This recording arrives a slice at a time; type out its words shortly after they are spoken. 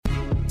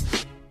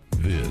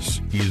This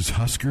is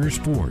Husker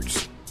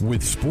Sports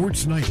with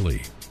Sports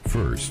Nightly.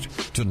 First,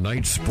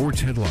 tonight's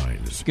sports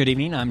headlines. Good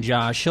evening, I'm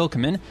Josh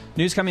Hilkeman.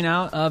 News coming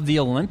out of the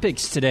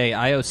Olympics today.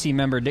 IOC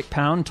member Dick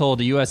Pound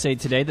told USA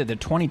Today that the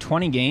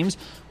 2020 games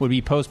would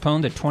be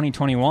postponed to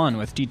 2021,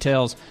 with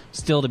details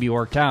still to be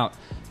worked out.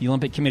 The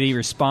Olympic Committee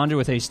responded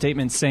with a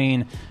statement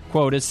saying,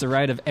 quote, "It's the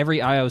right of every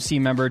IOC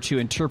member to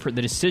interpret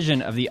the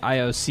decision of the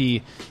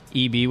IOC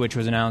EB, which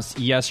was announced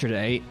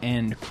yesterday,"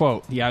 end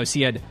quote. The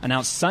IOC had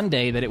announced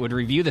Sunday that it would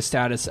review the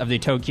status of the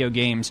Tokyo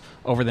Games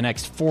over the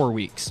next 4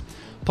 weeks.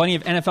 Plenty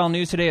of NFL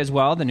news today as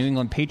well. The New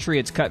England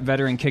Patriots cut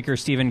veteran kicker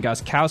Stephen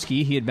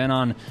Gostkowski. He had been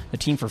on the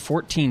team for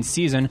 14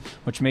 seasons,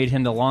 which made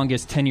him the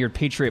longest tenured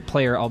Patriot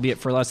player, albeit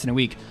for less than a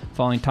week,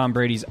 following Tom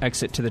Brady's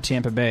exit to the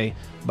Tampa Bay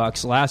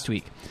Bucs last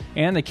week.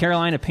 And the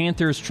Carolina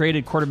Panthers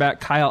traded quarterback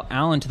Kyle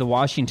Allen to the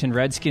Washington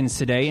Redskins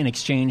today in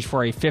exchange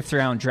for a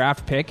fifth-round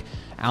draft pick.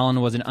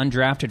 Allen was an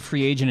undrafted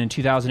free agent in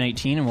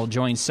 2018 and will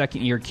join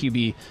second-year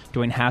QB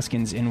Dwayne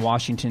Haskins in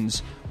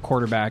Washington's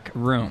quarterback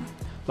room.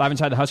 Live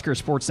inside the Husker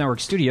Sports Network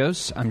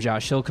studios, I'm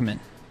Josh Hilkeman.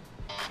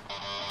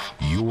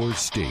 Your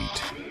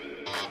state,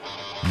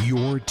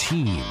 your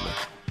team,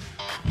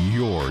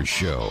 your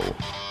show.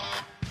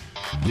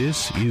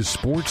 This is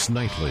Sports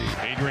Nightly.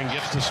 Adrian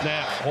gets the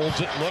snap,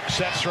 holds it, looks,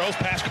 sets, throws,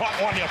 pass caught,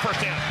 Wanya,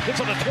 first down.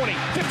 It's on the 20,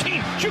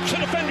 15, shoots the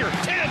defender,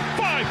 10,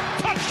 5,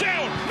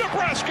 touchdown,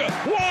 Nebraska.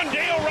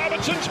 Wandale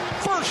Robinson's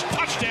first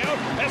touchdown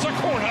as a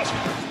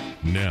Cornhusker.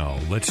 Now,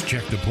 let's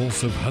check the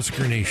pulse of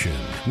Husker Nation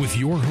with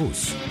your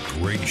hosts,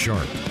 Greg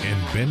Sharp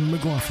and Ben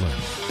McLaughlin.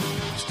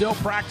 Still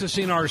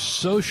practicing our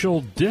social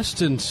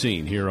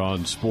distancing here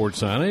on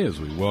Sports Nightly as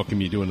we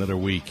welcome you to another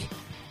week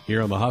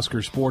here on the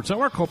Husker Sports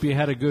Network. Hope you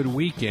had a good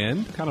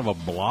weekend, kind of a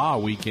blah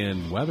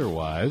weekend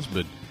weather-wise,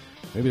 but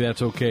maybe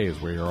that's okay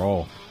as we are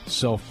all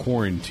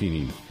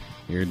self-quarantining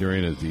here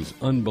during these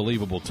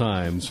unbelievable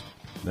times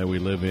that we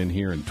live in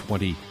here in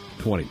 2020.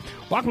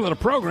 Welcome to the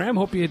program.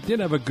 Hope you did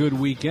have a good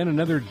weekend.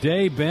 Another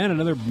day, Ben,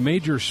 another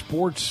major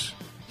sports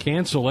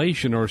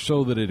cancellation, or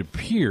so that it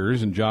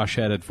appears, and Josh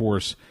had it for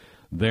us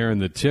there in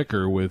the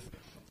ticker with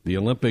the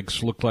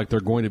Olympics look like they're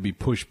going to be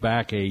pushed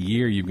back a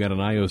year. You've got an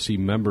IOC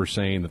member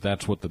saying that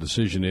that's what the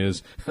decision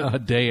is a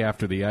day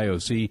after the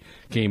IOC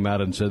came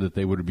out and said that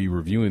they would be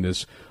reviewing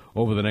this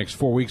over the next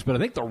 4 weeks. But I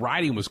think the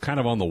writing was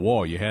kind of on the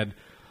wall. You had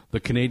the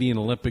Canadian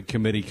Olympic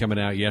Committee coming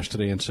out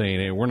yesterday and saying,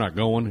 hey, we're not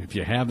going. If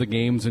you have the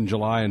games in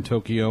July in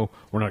Tokyo,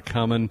 we're not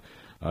coming.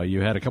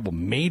 You had a couple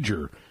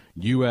major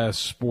U.S.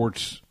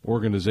 sports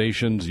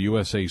organizations,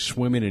 USA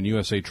Swimming and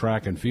USA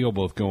Track and Field,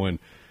 both going,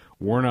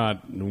 we're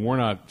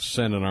not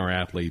sending our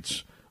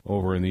athletes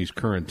over in these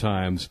current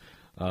times.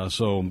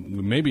 So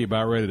we may be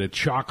about ready to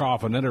chalk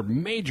off another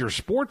major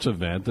sports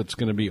event that's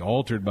going to be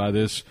altered by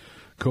this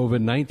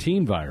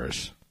COVID-19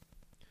 virus.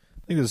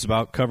 I think this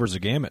about covers the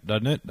gamut,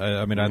 doesn't it?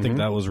 I mean, I think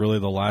that was really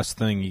the last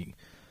thing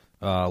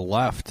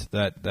left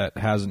that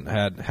hadn't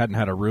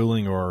had a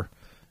ruling or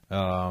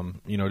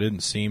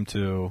didn't seem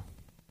to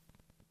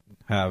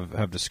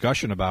have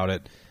discussion about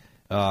it.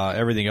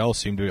 Everything else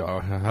seemed to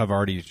have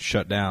already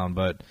shut down.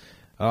 But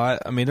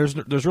I mean,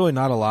 there's really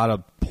not a lot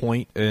of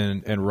point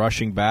in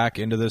rushing back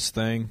into this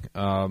thing.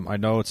 I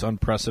know it's an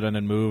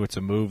unprecedented move. It's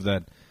a move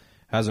that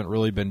hasn't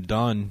really been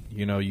done.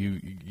 You know, you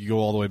go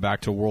all the way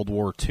back to World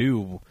War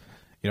II.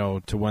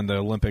 To when the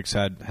Olympics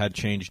had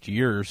changed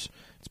years.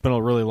 It's been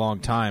a really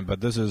long time,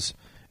 but this is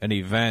an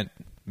event,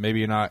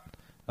 maybe not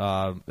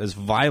as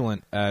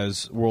violent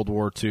as World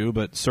War II,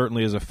 but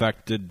certainly has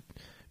affected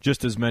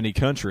just as many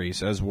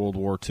countries as World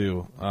War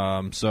II.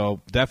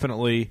 So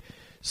definitely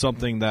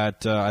something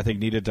that I think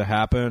needed to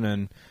happen,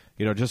 and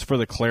just for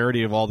the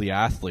clarity of all the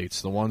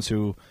athletes, the ones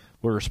who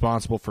were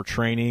responsible for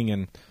training,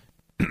 and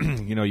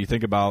you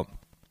think about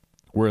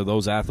where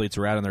those athletes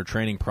are at in their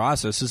training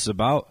process. This is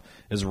about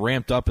as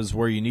ramped up as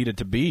where you need it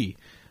to be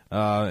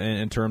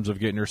in terms of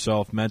getting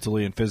yourself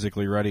mentally and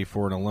physically ready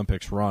for an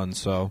Olympics run.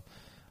 So,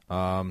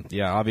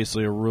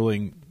 obviously a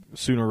ruling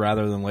sooner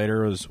rather than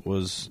later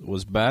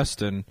was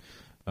best, and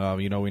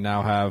we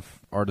now have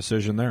our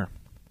decision there.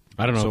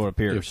 I don't know. So it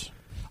appears.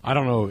 I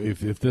don't know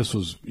if this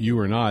was you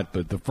or not,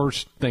 but the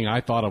first thing I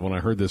thought of when I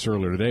heard this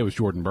earlier today was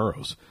Jordan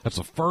Burroughs. That's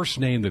the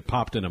first name that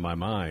popped into my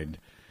mind.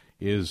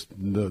 Is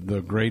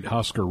the great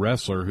Husker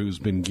wrestler who's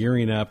been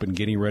gearing up and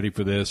getting ready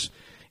for this,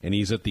 and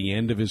he's at the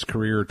end of his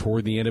career,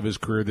 toward the end of his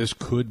career. This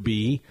could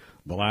be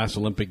the last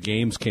Olympic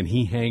Games. Can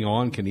he hang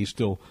on? Can he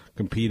still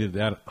compete at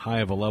that high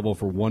of a level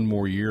for one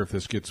more year if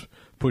this gets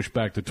pushed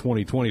back to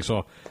 2020?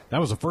 So that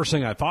was the first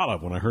thing I thought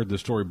of when I heard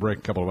this story break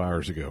a couple of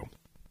hours ago.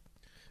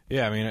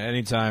 Yeah, I mean,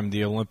 anytime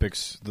the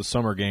Olympics, the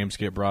Summer Games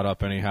get brought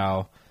up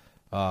anyhow,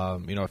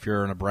 if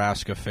you're a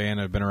Nebraska fan and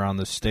have been around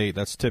this state,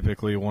 that's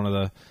typically one of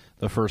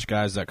the first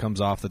guys that comes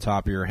off the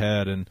top of your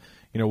head. And,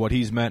 what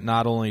he's meant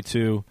not only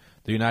to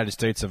the United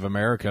States of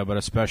America, but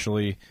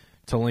especially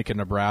to Lincoln,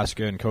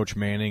 Nebraska, and Coach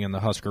Manning and the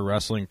Husker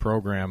wrestling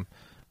program.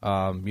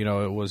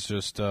 It was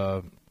just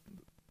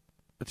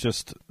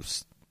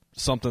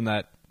something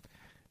that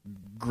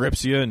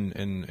grips you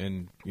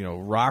and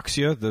rocks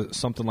you,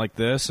 something like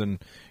this. And,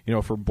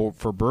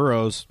 for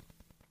Burroughs,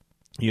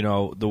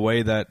 the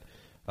way that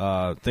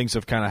things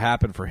have kind of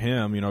happened for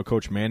him.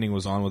 Coach Manning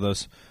was on with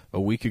us a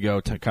week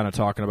ago kind of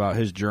talking about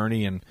his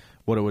journey and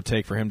what it would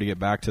take for him to get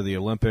back to the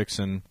Olympics.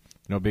 And,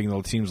 being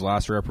the team's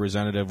last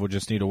representative would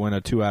just need to win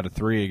a 2 out of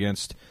 3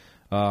 against,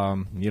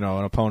 an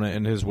opponent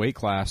in his weight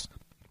class.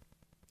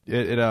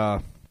 It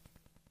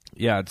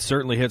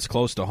certainly hits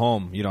close to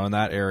home, in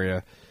that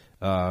area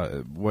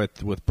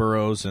with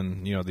Burroughs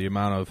and, the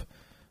amount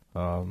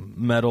of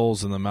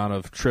medals and the amount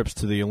of trips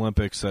to the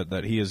Olympics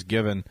that he has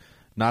given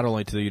not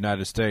only to the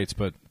United States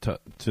but to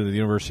the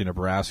University of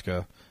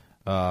Nebraska.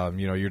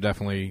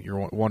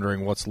 You're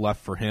wondering what's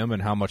left for him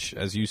and how much,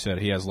 as you said,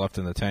 he has left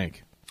in the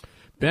tank.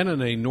 Ben,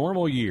 in a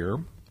normal year,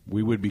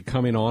 we would be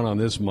coming on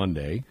this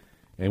Monday,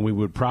 and we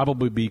would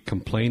probably be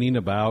complaining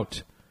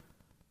about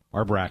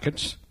our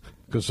brackets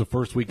because the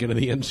first weekend of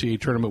the NCAA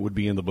tournament would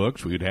be in the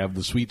books. We would have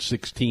the Sweet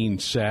 16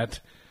 set.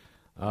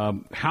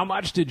 How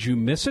much did you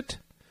miss it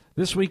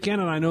this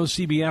weekend? And I know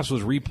CBS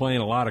was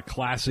replaying a lot of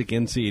classic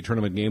NCAA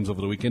tournament games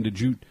over the weekend.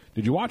 Did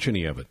you watch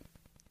any of it?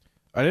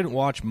 I didn't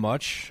watch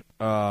much.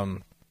 It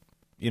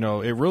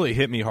really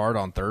hit me hard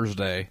on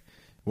Thursday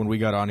when we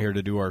got on here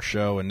to do our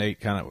show, and Nate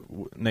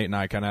and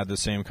I kind of had the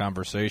same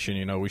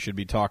conversation. We should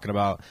be talking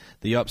about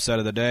the upset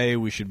of the day.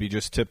 We should be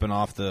just tipping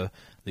off the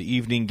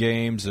evening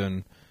games,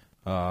 and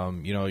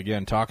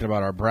again talking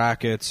about our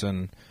brackets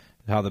and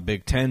how the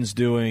Big Ten's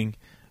doing.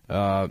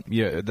 That's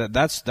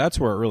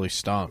where it really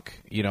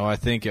stunk. I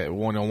think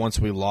once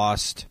we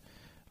lost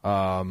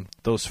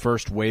those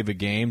first wave of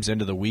games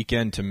into the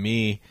weekend, to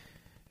me,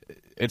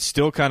 it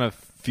still kind of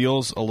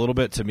feels a little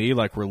bit to me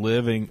like we're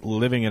living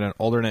in an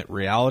alternate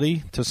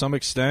reality to some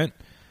extent.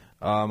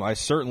 I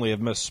certainly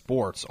have missed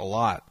sports a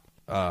lot.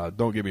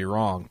 Don't get me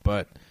wrong,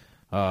 but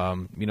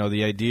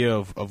the idea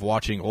of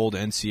watching old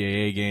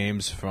NCAA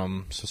games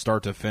from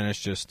start to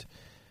finish just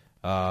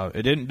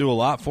it didn't do a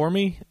lot for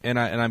me, and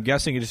I'm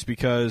guessing it's just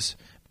because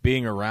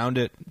being around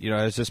it,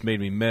 has just made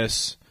me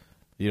miss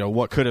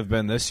what could have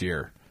been this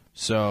year.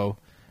 So.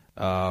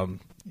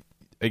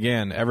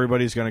 Again,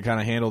 everybody's going to kind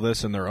of handle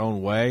this in their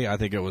own way. I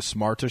think it was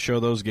smart to show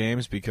those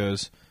games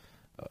because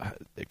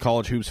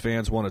college hoops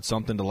fans wanted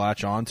something to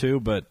latch on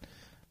to. But,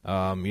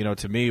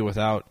 to me,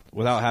 without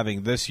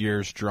having this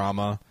year's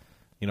drama,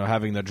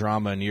 having the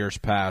drama in years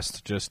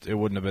past, just it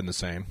wouldn't have been the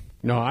same.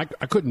 No, I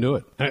couldn't do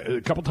it.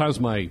 A couple times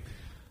I'm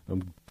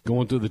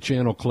going through the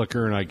channel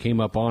clicker and I came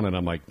up on it.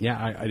 I'm like,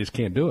 I just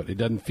can't do it. It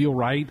doesn't feel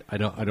right. I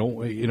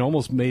don't. It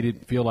almost made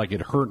it feel like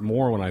it hurt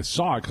more when I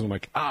saw it because I'm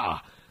like,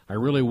 I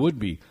really would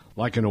be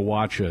liking to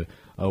watch a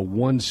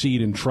 1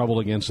 seed in trouble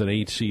against an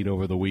 8 seed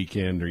over the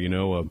weekend,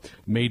 or a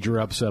major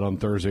upset on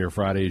Thursday or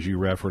Friday, as you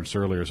referenced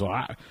earlier. So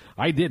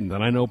I didn't,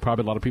 and I know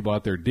probably a lot of people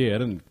out there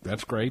did, and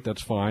that's great,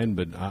 that's fine.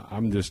 But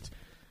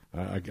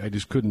I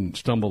just couldn't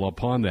stumble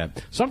upon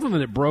that. Something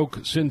that broke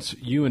since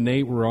you and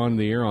Nate were on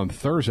the air on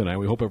Thursday night.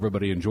 We hope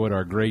everybody enjoyed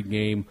our great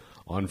game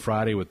on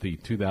Friday with the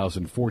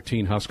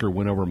 2014 Husker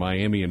win over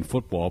Miami in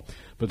football.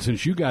 But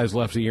since you guys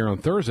left the air on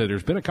Thursday,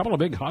 there's been a couple of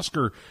big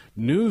Husker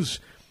news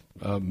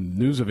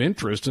of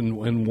interest,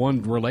 and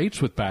one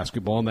relates with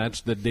basketball, and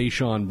that's that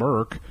Deshaun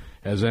Burke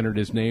has entered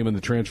his name in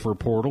the transfer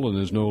portal and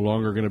is no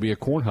longer going to be a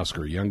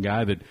Cornhusker. A young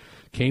guy that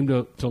came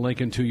to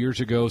Lincoln 2 years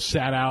ago,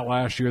 sat out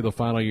last year, the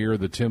final year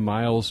of the Tim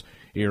Miles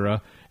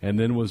era, and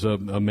then was a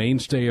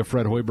mainstay of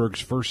Fred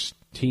Hoiberg's first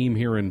team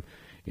here in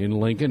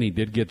Lincoln. He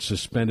did get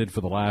suspended for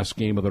the last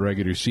game of the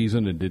regular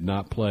season and did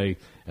not play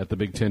at the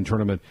Big Ten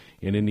tournament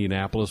in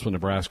Indianapolis when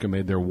Nebraska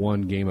made their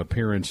 1-game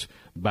appearance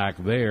back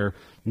there.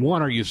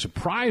 One, are you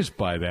surprised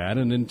by that?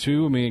 And then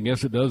two, I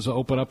guess it does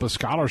open up a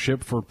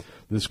scholarship for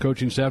this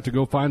coaching staff to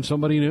go find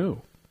somebody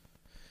new.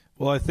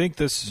 Well, I think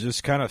this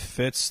just kind of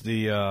fits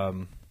the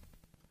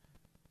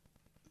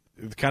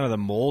kind of the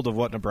mold of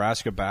what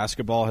Nebraska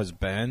basketball has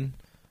been.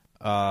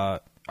 I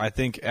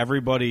think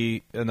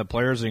everybody, and the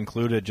players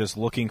included, just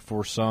looking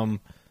for some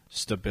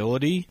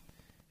stability,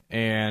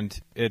 and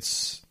it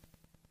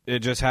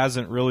just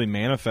hasn't really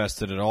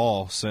manifested at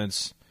all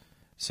since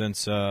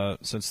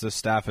this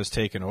staff has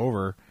taken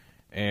over.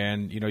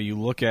 And you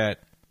look at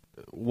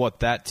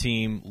what that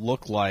team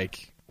looked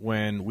like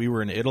when we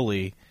were in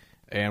Italy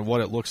and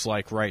what it looks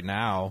like right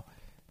now,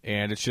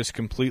 and it's just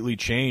completely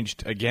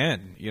changed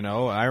again.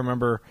 I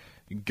remember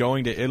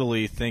going to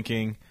Italy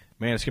thinking,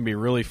 man, it's going to be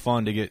really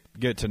fun to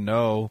get to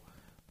know,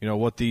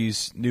 what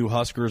these new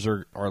Huskers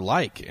are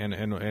like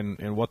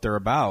and what they're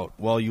about.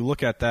 Well, you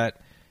look at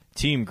that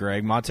team,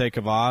 Greg, Monte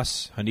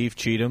Kavas, Hanif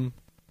Cheatham,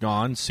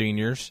 gone,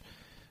 seniors.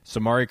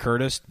 Samari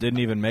Curtis didn't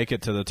even make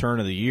it to the turn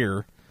of the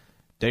year.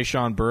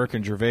 Deshaun Burke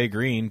and Gervais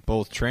Green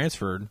both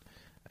transferred,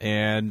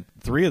 and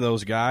 3 of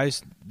those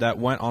guys that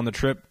went on the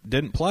trip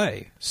didn't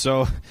play.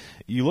 So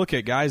you look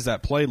at guys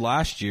that played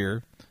last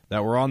year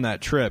that were on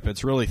that trip.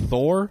 It's really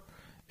Thor,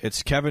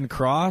 it's Kevin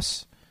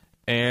Cross,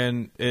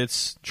 and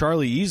it's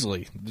Charlie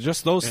Easley.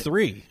 Just those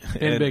 3.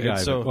 And Big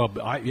Ivan. So,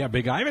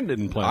 Big Ivan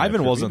didn't play.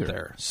 Ivan wasn't either.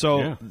 there.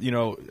 So,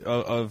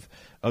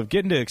 of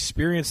getting to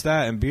experience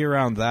that and be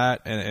around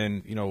that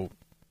and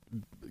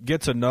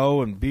get to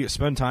know and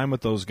spend time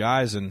with those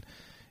guys, and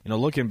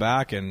looking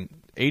back, and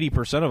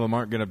 80% of them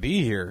aren't going to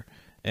be here.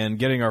 And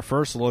getting our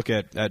first look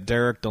at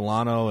Derek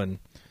Delano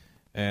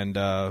and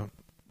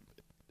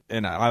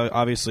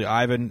obviously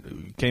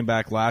Ivan came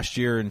back last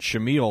year, and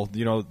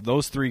Shamil,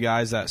 those three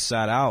guys that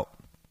sat out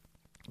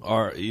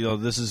are,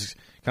 this is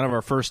kind of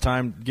our first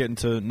time getting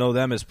to know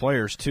them as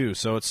players too.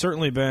 So it's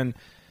certainly been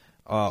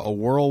a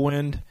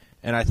whirlwind,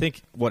 and I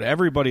think what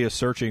everybody is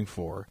searching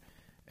for,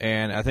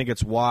 and I think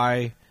it's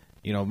why,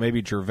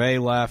 maybe Gervais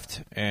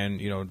left and,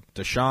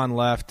 Deshaun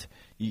left.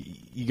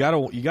 You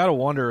gotta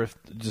wonder if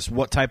just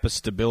what type of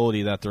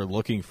stability that they're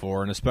looking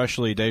for, and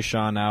especially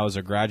Deshaun now as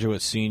a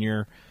graduate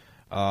senior.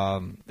 I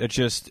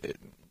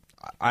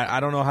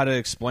don't know how to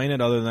explain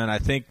it other than I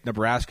think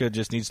Nebraska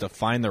just needs to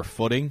find their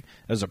footing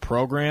as a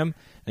program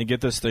and get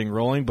this thing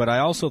rolling. But I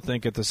also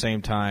think at the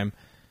same time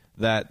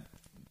that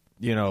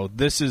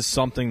this is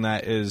something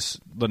that is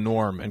the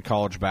norm in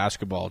college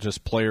basketball,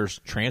 just players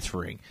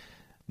transferring.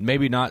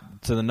 Maybe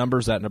not to the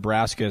numbers that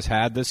Nebraska has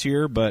had this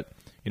year, but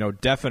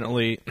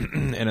definitely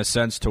in a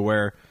sense to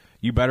where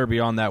you better be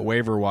on that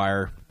waiver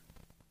wire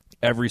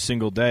every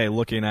single day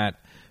looking at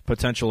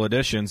potential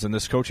additions, and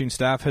this coaching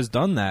staff has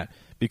done that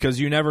because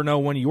you never know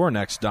when your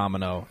next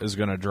domino is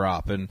going to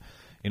drop. And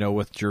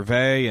with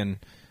Gervais and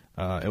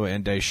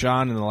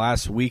Deshaun in the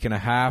last week and a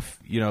half,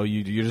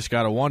 you just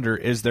got to wonder,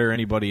 is there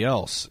anybody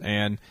else?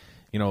 And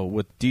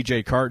with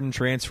DJ Carton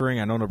transferring,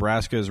 I know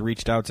Nebraska has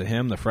reached out to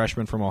him, the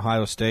freshman from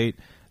Ohio State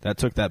that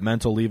took that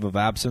mental leave of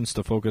absence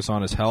to focus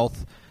on his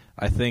health.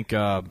 I think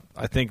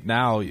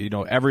now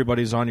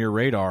everybody's on your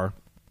radar,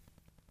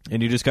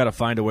 and you just got to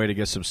find a way to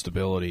get some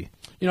stability.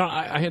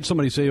 I had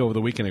somebody say over the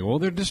weekend, well,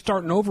 they're just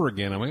starting over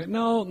again. I'm like,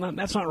 no,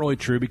 that's not really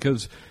true,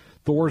 because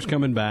Thor's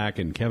coming back,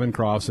 and Kevin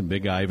Cross and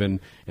Big Ivan,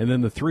 and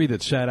then the three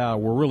that sat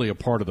out were really a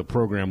part of the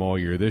program all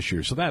year this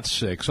year. So that's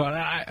 6. So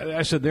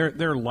I said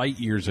they're light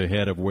years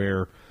ahead of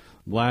where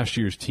last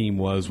year's team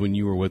was when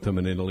you were with them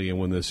in Italy and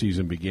when the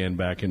season began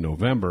back in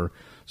November.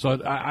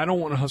 So I don't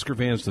want Husker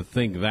fans to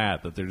think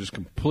that they're just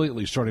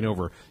completely starting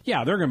over.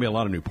 Yeah, there are going to be a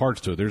lot of new parts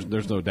to it.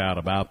 There's no doubt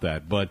about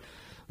that. But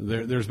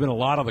there's been a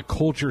lot of the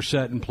culture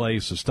set in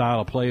place. The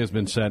style of play has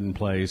been set in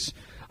place.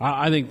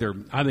 I think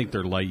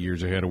they're light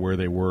years ahead of where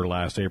they were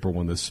last April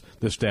when this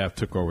staff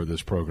took over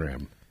this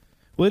program.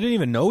 Well, they didn't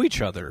even know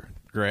each other,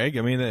 Greg.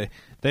 I mean,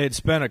 they had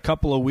spent a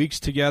couple of weeks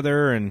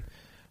together, and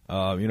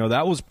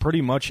that was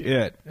pretty much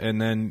it.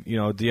 And then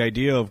the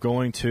idea of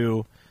going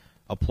to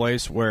a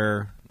place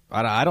where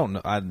I don't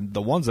know,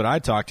 the ones that I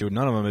talked to,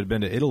 none of them had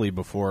been to Italy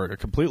before. A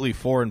completely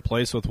foreign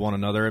place with one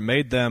another. It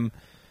made them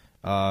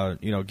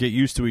get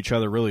used to each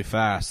other really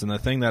fast. And the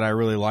thing that I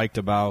really liked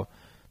about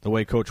the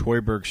way Coach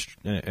Hoiberg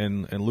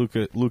and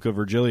Luca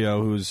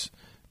Virgilio, who's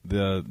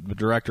the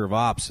director of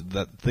ops,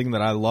 the thing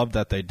that I loved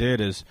that they did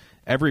is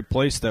every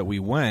place that we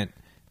went,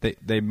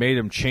 they made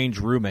them change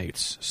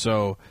roommates.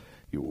 So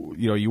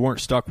you weren't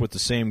stuck with the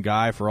same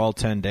guy for all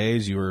 10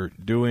 days. You were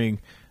doing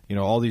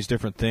all these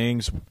different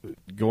things,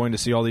 going to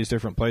see all these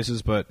different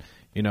places. But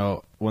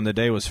when the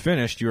day was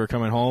finished, you were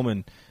coming home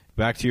and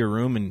back to your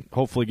room and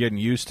hopefully getting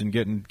used and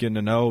getting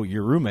to know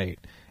your roommate.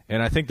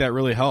 And I think that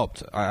really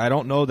helped. I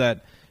don't know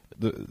that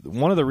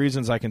one of the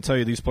reasons I can tell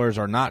you these players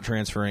are not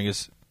transferring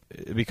is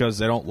because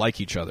they don't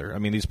like each other. I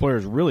mean, these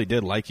players really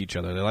did like each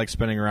other. They like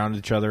spending around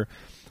each other.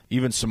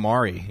 Even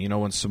Samari,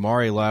 when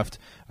Samari left,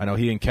 I know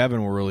he and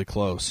Kevin were really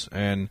close.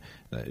 And,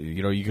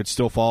 you could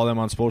still follow them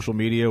on social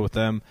media with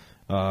them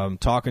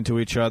talking to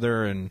each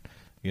other and,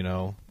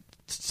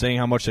 saying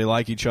how much they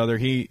like each other.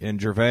 He and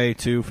Gervais,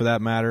 too, for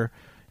that matter.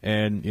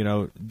 And,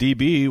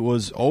 DB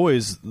was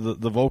always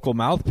the vocal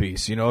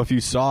mouthpiece. If you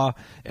saw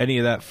any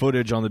of that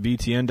footage on the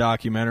BTN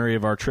documentary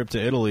of our trip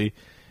to Italy,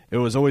 it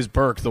was always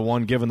Burke, the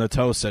one giving the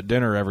toast at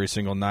dinner every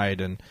single night.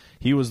 And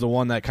he was the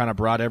one that kind of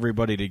brought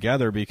everybody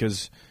together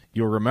because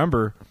you'll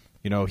remember,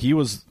 he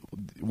was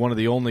one of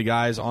the only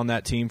guys on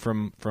that team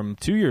from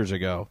 2 years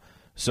ago.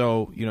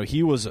 So,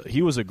 he was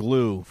a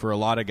glue for a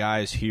lot of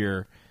guys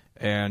here.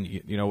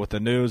 And, with the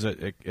news,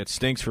 it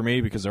stinks for me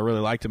because I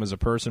really liked him as a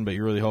person, but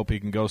you really hope he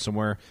can go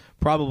somewhere,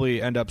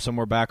 probably end up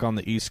somewhere back on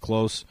the East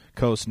Coast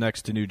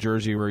next to New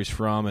Jersey where he's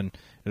from and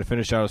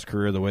finish out his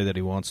career the way that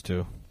he wants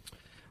to.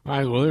 All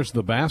right, well, there's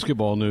the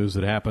basketball news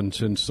that happened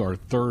since our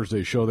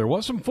Thursday show. There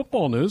was some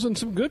football news and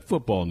some good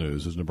football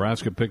news as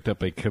Nebraska picked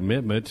up a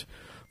commitment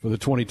for the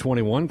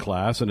 2021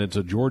 class, and it's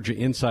a Georgia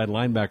inside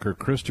linebacker,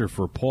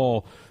 Christopher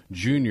Paul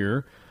Jr.,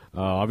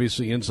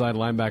 obviously, inside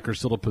linebacker is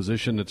still a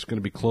position that's going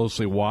to be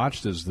closely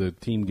watched as the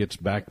team gets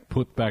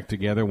put back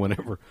together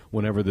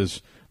whenever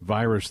this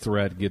virus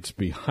threat gets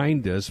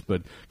behind us.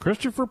 But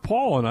Christopher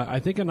Paul, and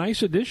I think a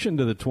nice addition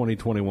to the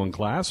 2021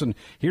 class. And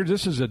here,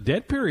 this is a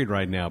dead period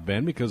right now,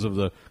 Ben, because of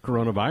the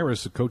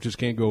coronavirus. The coaches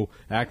can't go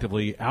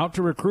actively out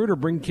to recruit or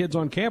bring kids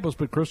on campus,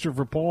 but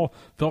Christopher Paul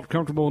felt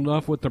comfortable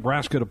enough with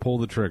Nebraska to pull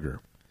the trigger.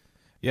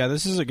 Yeah,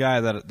 this is a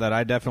guy that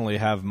I definitely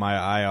have my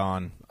eye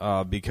on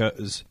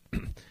because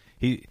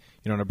he,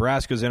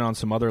 Nebraska's in on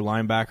some other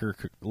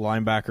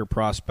linebacker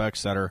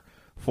prospects that are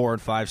 4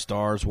 and 5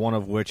 stars, one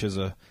of which is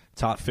a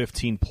top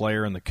 15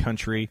 player in the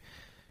country.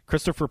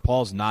 Christopher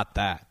Paul's not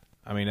that.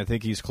 I mean, I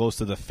think he's close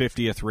to the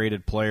 50th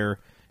rated player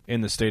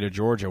in the state of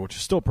Georgia, which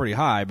is still pretty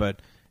high, but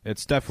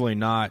it's definitely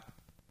not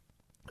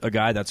a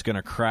guy that's going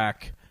to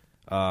crack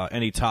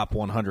any top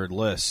 100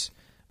 lists.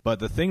 But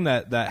the thing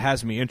that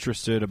has me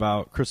interested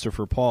about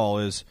Christopher Paul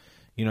is,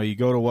 you know, you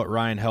go to what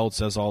Ryan Held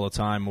says all the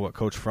time, what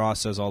Coach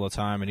Frost says all the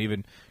time, and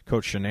even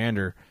Coach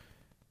Shenander.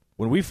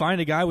 When we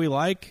find a guy we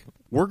like,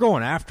 we're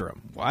going after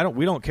him.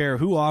 We don't care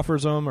who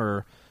offers him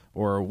or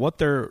what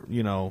their,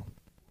 you know,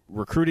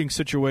 recruiting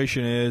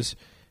situation is.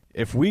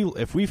 If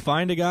we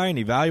find a guy and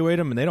evaluate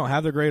him and they don't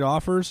have the great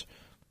offers,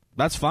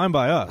 that's fine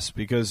by us,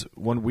 because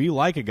when we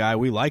like a guy,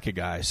 we like a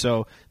guy.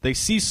 So they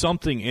see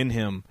something in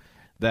him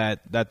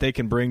that they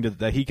can bring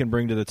that he can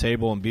bring to the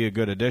table and be a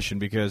good addition,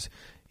 because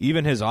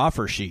even his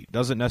offer sheet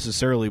doesn't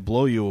necessarily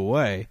blow you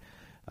away.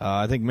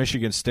 I think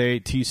Michigan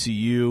State,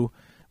 TCU,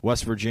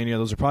 West Virginia,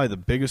 those are probably the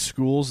biggest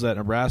schools that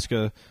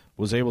Nebraska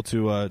was able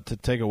to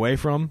take away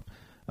from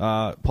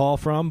Paul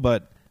from.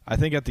 But I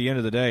think at the end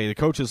of the day, the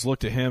coaches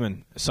looked at him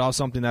and saw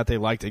something that they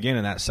liked, again,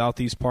 in that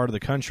southeast part of the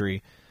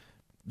country.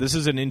 This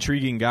is an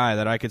intriguing guy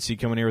that I could see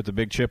coming here with a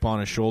big chip on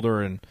his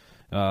shoulder and,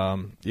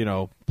 you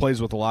know,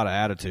 plays with a lot of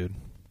attitude.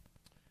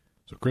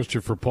 So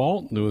Christopher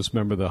Paul, newest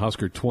member of the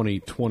Husker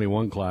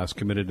 2021 class,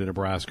 committed to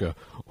Nebraska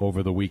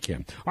over the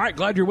weekend. All right,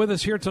 glad you're with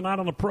us here tonight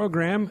on the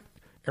program.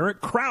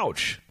 Eric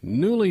Crouch,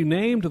 newly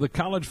named to the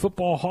College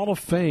Football Hall of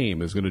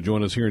Fame, is going to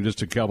join us here in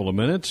just a couple of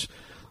minutes.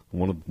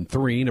 One of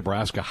 3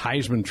 Nebraska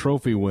Heisman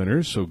Trophy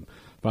winners, so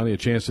finally a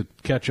chance to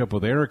catch up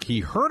with Eric.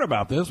 He heard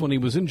about this when he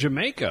was in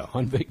Jamaica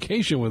on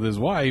vacation with his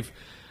wife,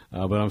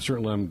 but I'm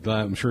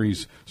sure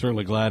he's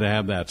certainly glad to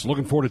have that. So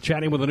looking forward to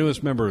chatting with the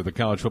newest member of the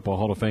College Football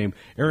Hall of Fame,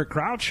 Eric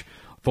Crouch.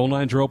 Phone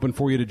lines are open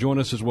for you to join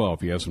us as well.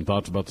 If you have some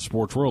thoughts about the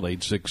sports world,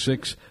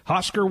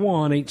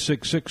 866-HUSKER1,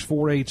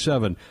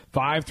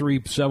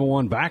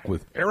 866-487-5371. Back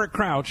with Eric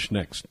Crouch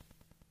next.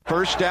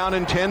 First down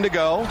and 10 to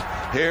go.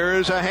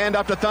 Here's a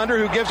handoff to Thunder,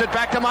 who gives it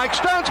back to Mike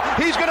Stunts.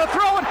 He's going to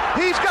throw it.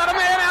 He's got a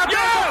man out there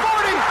at the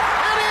 40.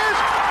 It is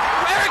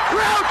Eric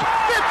Crouch.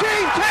 15,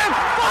 10,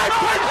 5,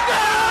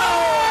 touchdown!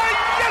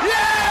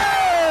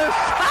 Yes!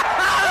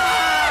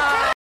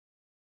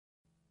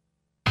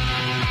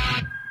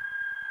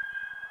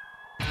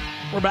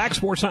 We're back,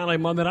 Sports Highlight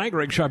Monday night.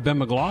 Greg Sharp, Ben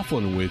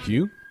McLaughlin with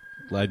you.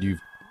 Glad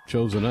you've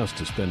chosen us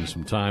to spend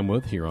some time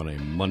with here on a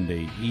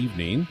Monday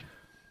evening.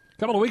 A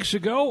couple of weeks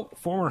ago,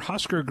 former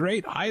Husker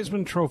great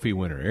Heisman Trophy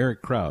winner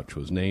Eric Crouch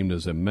was named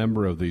as a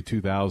member of the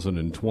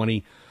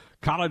 2020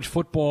 College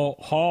Football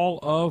Hall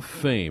of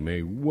Fame,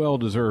 a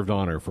well-deserved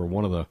honor for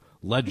one of the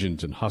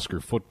legends in Husker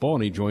football,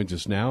 and he joins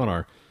us now on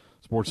our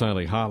Sports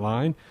Highlight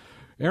hotline.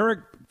 Eric,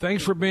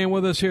 thanks for being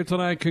with us here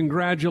tonight.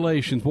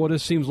 Congratulations. Boy,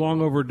 this seems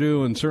long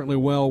overdue and certainly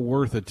well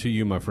worth it to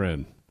you, my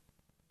friend.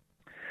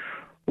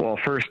 Well,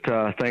 first,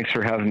 thanks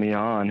for having me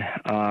on.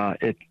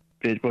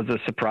 It was a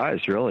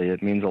surprise, really.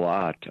 It means a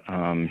lot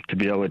to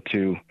be able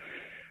to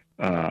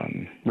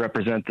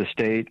represent the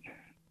state,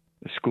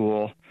 the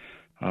school,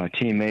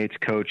 teammates,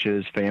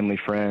 coaches, family,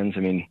 friends. I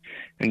mean,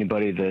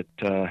 anybody that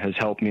has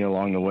helped me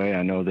along the way.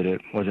 I know that it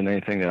wasn't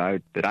anything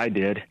that I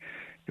did.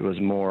 It was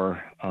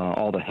more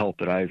all the help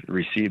that I've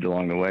received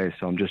along the way.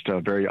 So I'm just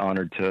very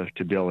honored to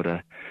be able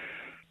to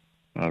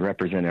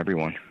represent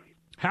everyone.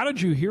 How did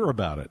you hear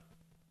about it?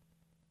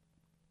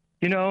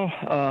 You know,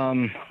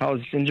 I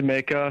was in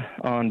Jamaica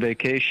on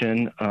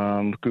vacation,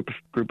 group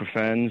of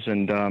friends,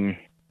 and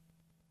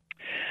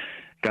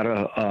got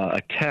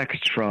a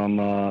text from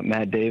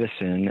Matt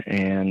Davison,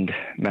 and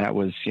Matt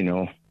was, you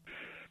know,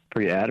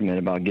 pretty adamant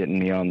about getting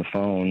me on the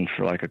phone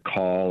for like a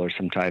call or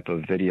some type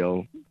of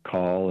video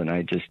call, and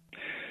I just,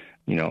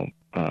 you know,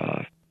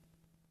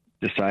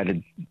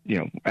 decided, you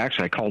know,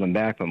 actually I called him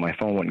back, but my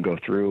phone wouldn't go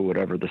through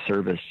whatever the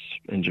service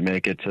in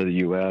Jamaica to the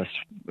U.S.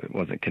 It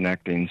wasn't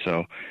connecting,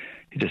 so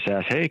he just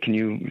asked, hey, can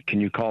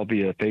you call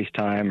via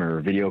FaceTime or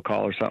video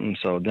call or something?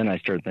 So then I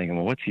started thinking,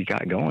 well, what's he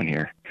got going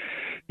here?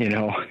 You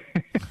know?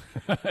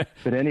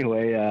 But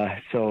anyway,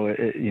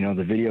 you know,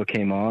 the video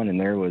came on, and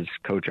there was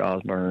Coach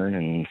Osborne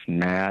and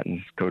Matt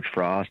and Coach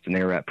Frost, and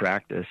they were at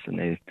practice, and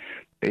they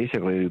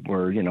basically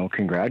were, you know,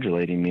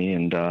 congratulating me,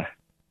 and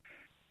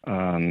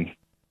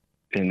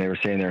they were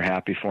saying they're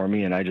happy for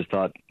me, and I just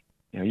thought,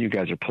 you know, you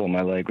guys are pulling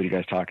my leg. What are you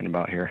guys talking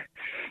about here?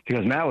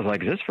 Because Matt was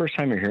like, is this the first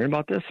time you're hearing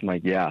about this? I'm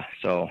like, yeah.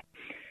 So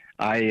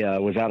I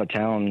was out of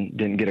town,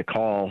 didn't get a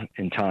call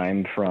in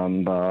time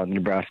from the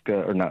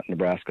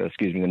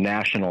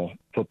National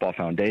Football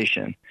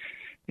Foundation.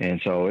 And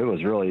so it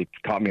was really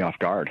caught me off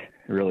guard.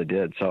 It really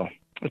did. So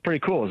it was pretty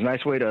cool. It was a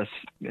nice way to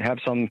have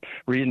some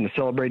reason to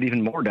celebrate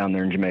even more down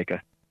there in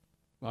Jamaica.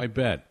 I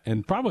bet.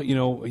 And probably, you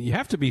know, you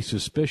have to be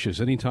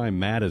suspicious anytime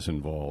Matt is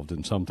involved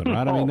in something,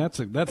 right? I mean, that's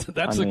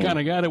the kind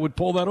of guy that would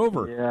pull that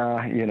over.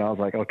 Yeah, you know, I was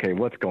like, okay,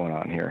 what's going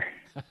on here?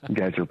 You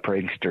guys are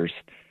pranksters.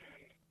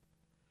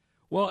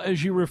 Well,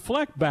 as you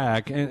reflect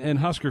back, and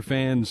Husker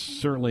fans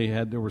certainly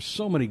there were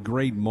so many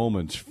great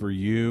moments for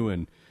you.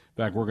 And in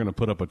fact, we're going to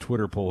put up a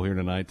Twitter poll here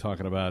tonight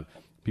talking about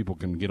people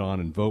can get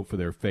on and vote for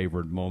their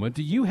favorite moment.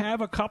 Do you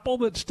have a couple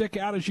that stick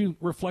out as you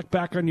reflect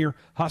back on your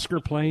Husker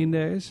playing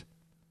days?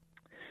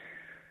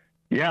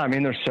 Yeah, I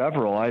mean, there's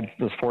several. I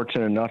was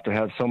fortunate enough to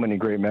have so many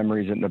great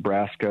memories at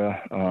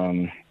Nebraska.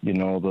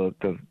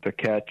 The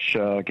catch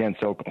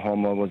against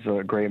Oklahoma was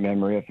a great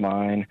memory of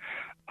mine.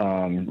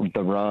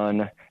 The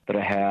run that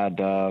I had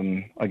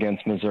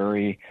against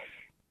Missouri.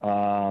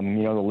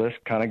 The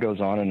list kind of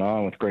goes on and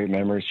on with great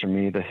memories for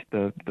me.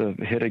 The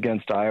hit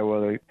against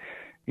Iowa,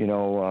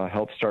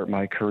 helped start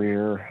my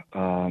career.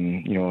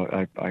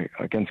 I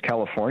against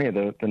California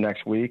the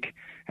next week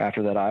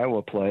after that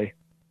Iowa play,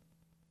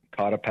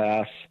 caught a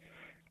pass.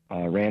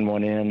 Ran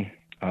one in,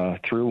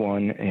 threw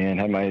one, and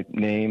had my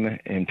name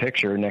and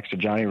picture next to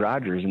Johnny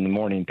Rodgers in the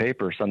morning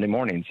paper Sunday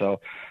morning.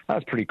 So that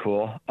was pretty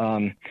cool.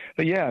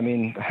 But yeah, I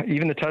mean,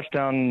 even the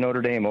touchdown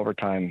Notre Dame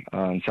overtime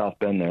in South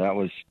Bend there, that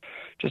was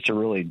just a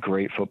really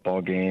great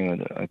football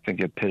game. I think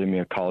it epitome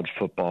of college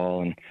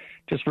football, and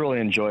just really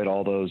enjoyed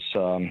all those,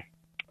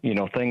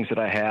 things that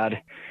I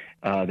had.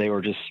 They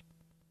were just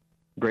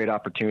great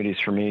opportunities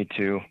for me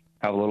to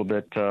have a little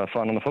bit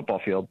fun on the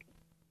football field.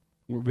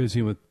 We're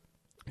busy with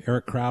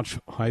Eric Crouch,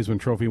 Heisman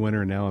Trophy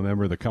winner, and now a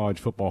member of the College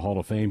Football Hall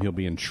of Fame. He'll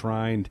be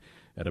enshrined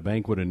at a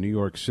banquet in New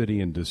York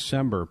City in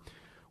December.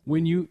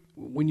 When you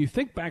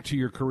think back to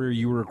your career,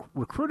 you were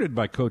recruited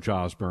by Coach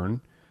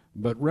Osborne,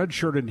 but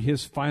redshirted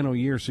his final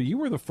year. So you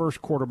were the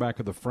first quarterback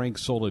of the Frank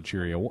Solich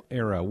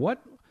era.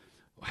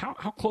 How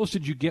close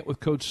did you get with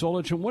Coach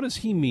Solich, and what does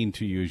he mean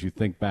to you as you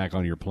think back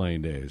on your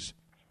playing days?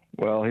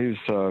 Well, he's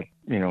a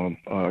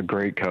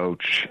great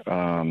coach.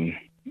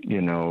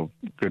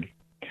 Good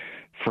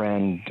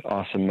friend,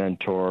 awesome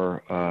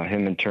mentor,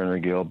 him and Turner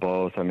Gill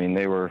both. I mean,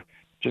 they were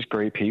just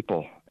great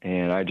people,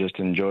 and I just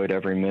enjoyed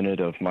every minute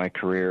of my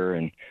career.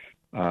 And,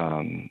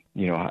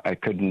 I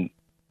couldn't,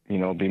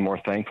 be more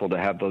thankful to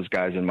have those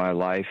guys in my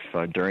life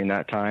during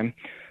that time.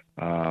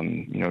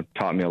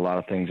 Taught me a lot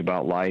of things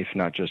about life,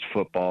 not just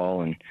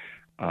football, and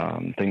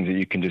things that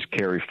you can just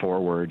carry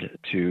forward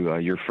to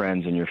your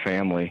friends and your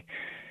family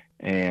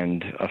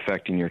and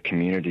affecting your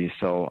community.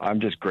 So I'm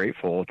just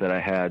grateful that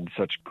I had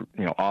such,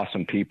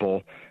 awesome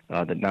people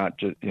that not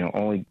just,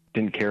 only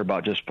didn't care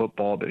about just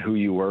football, but who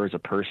you were as a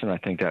person. I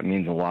think that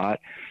means a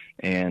lot.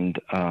 And,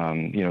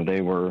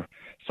 they were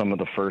some of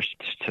the first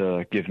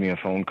to give me a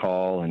phone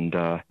call and,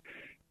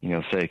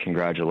 say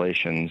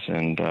congratulations.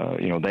 And,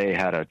 they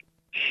had a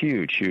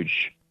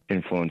huge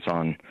influence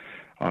on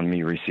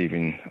me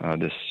receiving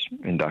this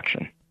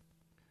induction.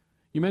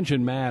 You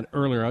mentioned Matt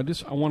earlier. I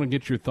want to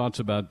get your thoughts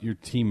about your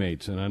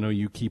teammates, and I know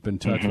you keep in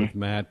touch with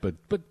Matt, but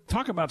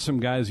talk about some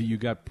guys that you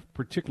got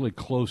particularly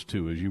close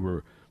to as you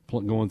were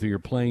going through your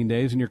playing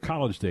days and your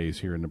college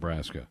days here in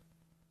Nebraska.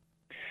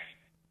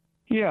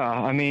 Yeah,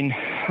 I mean,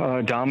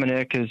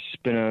 Dominic has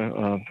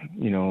been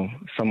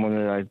someone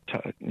that I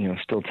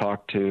still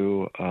talk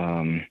to.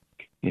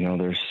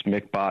 There's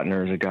Mick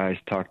Botner, a guy I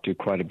talked to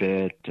quite a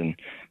bit, and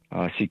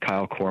I see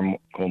Kyle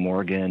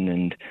Morgan,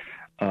 and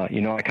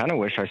I kind of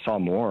wish I saw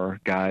more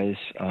guys,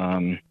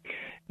 than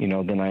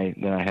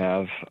I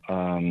have,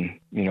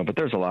 but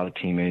there's a lot of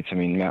teammates. I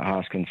mean, Matt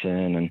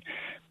Hoskinson and,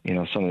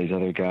 some of these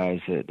other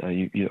guys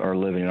that you are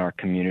living in our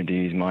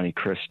communities, Monte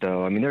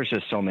Cristo. I mean, there's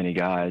just so many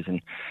guys,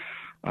 and,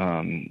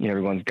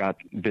 everyone's got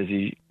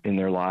busy in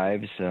their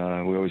lives. We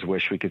always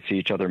wish we could see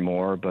each other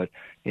more, but,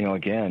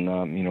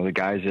 the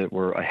guys that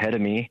were ahead of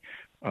me,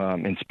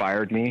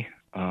 inspired me.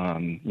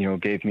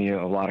 Gave me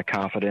a lot of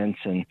confidence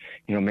and,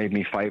 made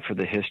me fight for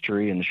the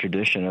history and the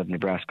tradition of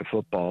Nebraska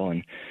football.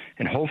 And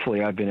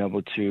hopefully I've been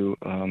able to,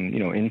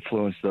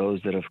 influence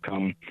those that have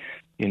come,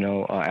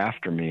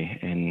 after me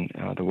in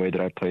the way that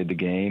I played the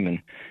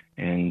game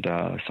and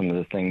some of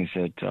the things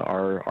that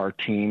our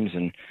teams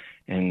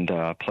and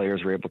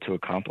players were able to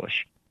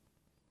accomplish.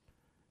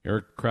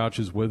 Eric Crouch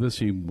is with us.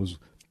 He was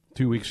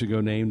 2 weeks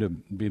ago named to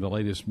be the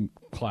latest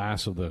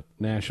class of the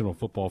National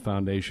Football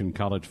Foundation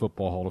College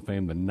Football Hall of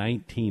Fame, the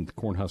 19th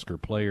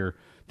Cornhusker player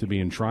to be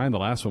enshrined. The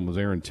last one was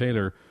Aaron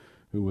Taylor,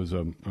 who was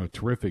a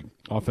terrific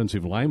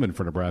offensive lineman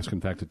for Nebraska,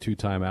 in fact, a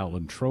two-time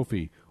Outland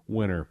Trophy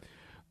winner.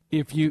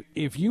 If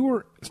you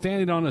were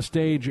standing on a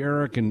stage,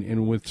 Eric,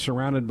 and with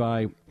surrounded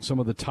by some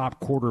of the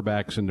top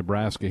quarterbacks in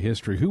Nebraska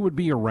history, who would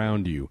be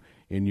around you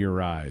in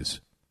your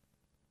eyes?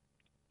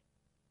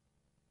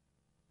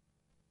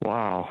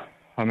 Wow.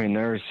 I mean,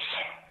 there's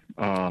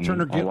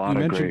Turner Gill. a lot you of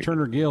mentioned great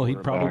Turner Gill.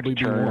 He'd probably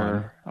be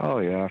one. Oh,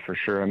 yeah, for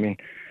sure. I mean,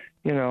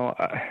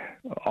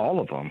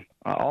 all of them.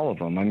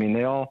 I mean,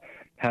 they all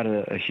had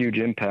a huge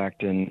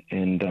impact in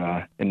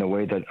the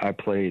way that I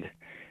played,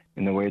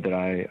 in the way that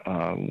I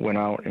went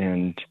out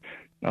and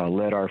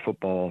led our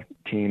football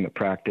team at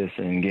practice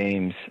and in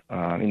games,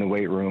 in the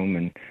weight room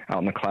and out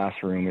in the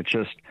classroom. It's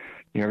just,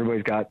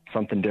 everybody's got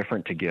something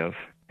different to give.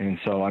 And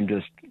so I'm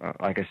just,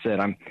 like I said,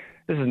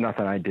 this is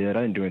nothing I did.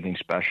 I didn't do anything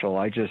special.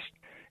 I just,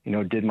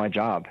 did my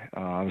job.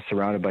 I was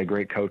surrounded by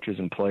great coaches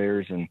and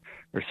players, and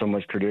there's so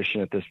much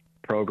tradition at this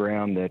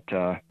program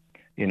that,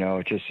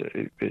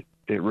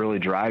 it really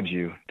drives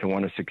you to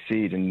want to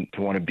succeed and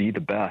to want to be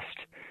the best.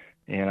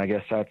 And I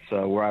guess that's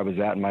where I was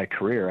at in my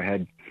career. I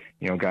had,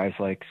 guys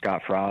like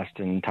Scott Frost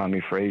and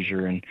Tommy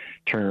Frazier and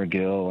Turner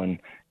Gill and,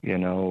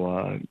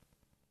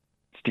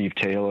 Steve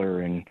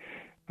Taylor and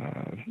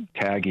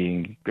Kagi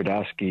and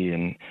Gradowski,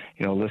 and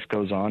the list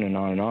goes on and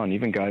on and on.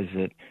 Even guys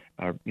that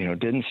are,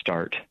 didn't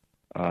start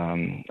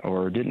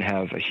or didn't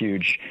have a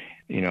huge,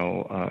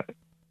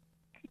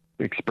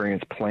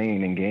 experience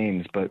playing in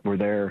games, but were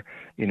there,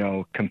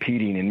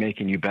 competing and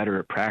making you better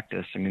at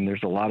practice. I mean,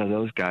 there's a lot of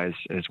those guys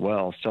as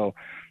well. So,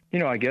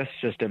 I guess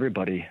just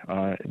everybody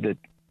that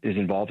is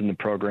involved in the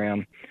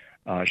program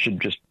should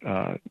just,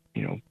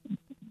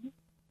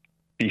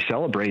 be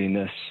celebrating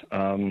this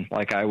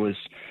like I was,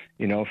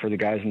 for the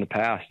guys in the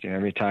past.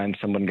 Every time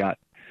someone got,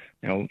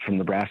 from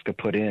Nebraska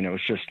put in, it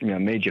was just,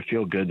 made you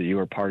feel good that you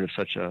were part of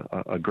such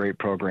a great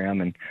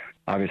program. And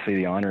obviously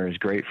the honor is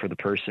great for the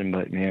person,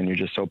 but man, you're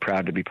just so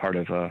proud to be part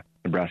of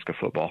Nebraska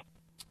football.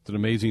 It's an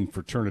amazing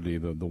fraternity,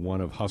 the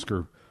one of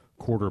Husker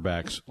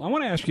quarterbacks. I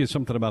want to ask you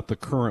something about the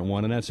current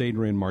one, and that's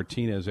Adrian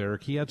Martinez,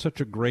 Eric. He had such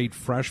a great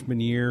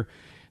freshman year.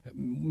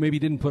 Maybe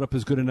didn't put up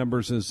as good a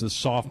numbers as the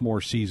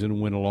sophomore season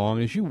went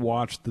along. As you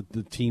watched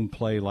the team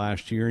play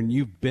last year, and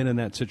you've been in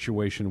that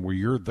situation where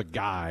you're the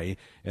guy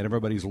and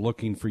everybody's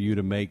looking for you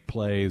to make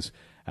plays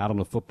out on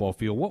the football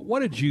field,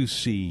 what did you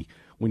see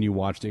when you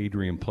watched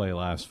Adrian play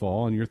last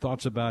fall, and your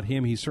thoughts about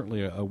him? He's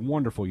certainly a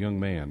wonderful young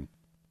man.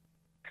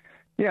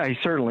 Yeah, he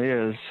certainly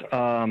is.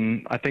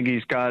 I think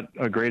he's got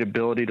a great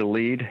ability to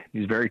lead.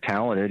 He's very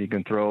talented. He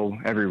can throw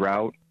every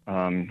route.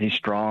 He's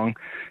strong.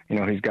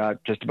 He's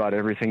got just about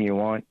everything you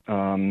want,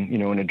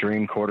 in a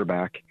dream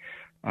quarterback.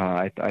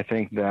 I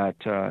think that,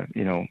 for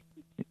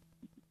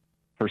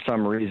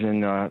some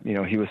reason,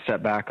 he was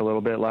set back a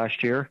little bit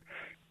last year.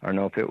 I don't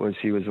know if it was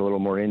he was a little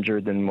more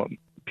injured than what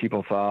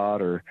people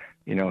thought, or,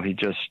 he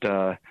just,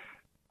 I'm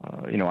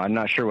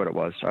not sure what it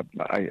was.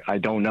 I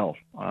don't know.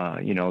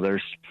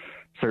 There's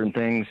certain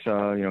things, he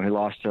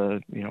lost,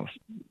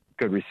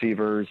 good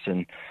receivers,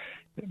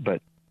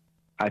 but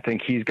I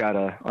think he's got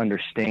to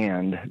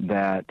understand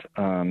that,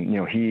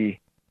 he,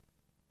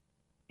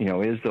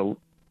 is the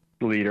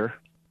leader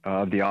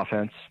of the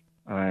offense,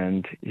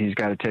 and he's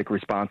got to take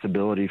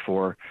responsibility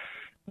for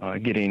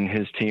getting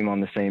his team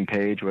on the same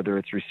page, whether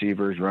it's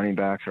receivers, running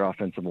backs, or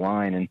offensive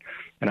line.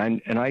 And I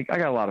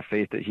got a lot of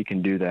faith that he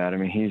can do that. I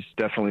mean, he's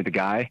definitely the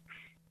guy.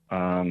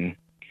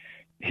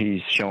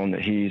 He's shown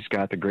that he's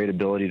got the great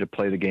ability to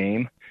play the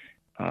game.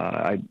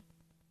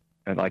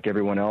 And like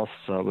everyone else,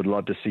 would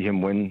love to see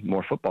him win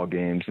more football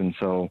games. And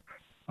so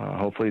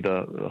hopefully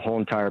the whole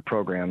entire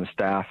program, the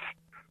staff,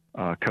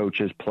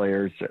 coaches,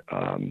 players,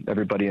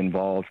 everybody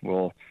involved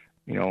will,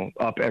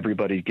 up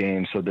everybody's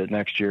game so that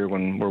next year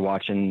when we're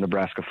watching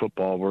Nebraska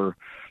football, we're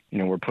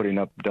putting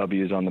up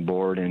W's on the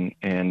board and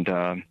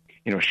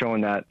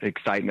showing that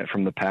excitement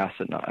from the past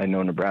that I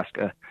know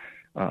Nebraska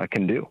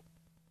can do.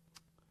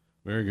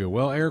 Very good.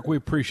 Well, Eric, we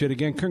appreciate it.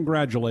 Again,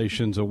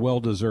 congratulations, a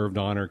well-deserved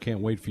honor. Can't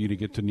wait for you to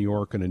get to New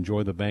York and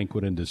enjoy the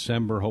banquet in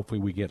December. Hopefully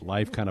we get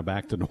life kind of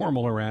back to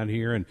normal around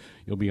here, and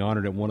you'll be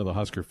honored at one of the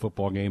Husker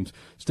football games.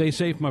 Stay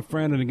safe, my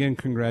friend, and again,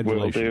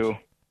 congratulations. Will do.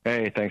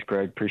 Hey, thanks,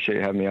 Greg. Appreciate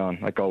you having me on,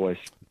 like always.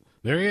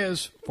 There he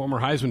is,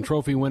 former Heisman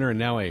Trophy winner and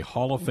now a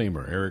Hall of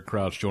Famer, Eric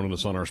Crouch, joining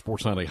us on our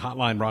Sports Nightly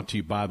Hotline, brought to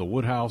you by the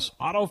Woodhouse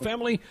Auto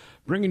Family,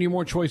 bringing you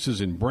more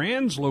choices in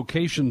brands,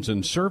 locations,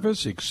 and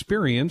service.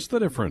 Experience the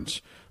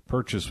difference.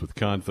 Purchase with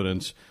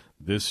confidence.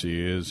 This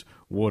is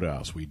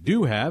Woodhouse. We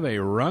do have a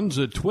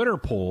Runza Twitter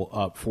poll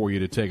up for you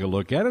to take a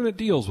look at, and it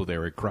deals with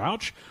Eric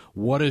Crouch.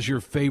 What is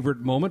your favorite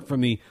moment from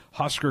the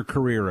Husker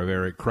career of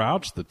Eric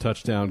Crouch? The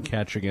touchdown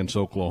catch against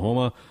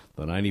Oklahoma,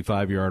 the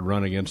 95-yard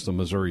run against the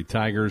Missouri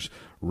Tigers,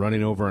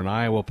 running over an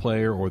Iowa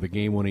player, or the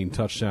game-winning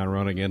touchdown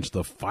run against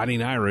the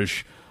Fighting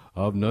Irish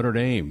of Notre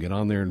Dame? Get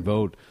on there and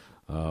vote.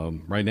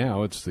 Right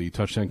now, it's the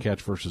touchdown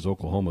catch versus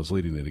Oklahoma's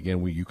leading it.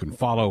 Again, you can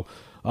follow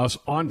us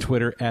on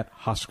Twitter at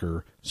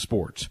Husker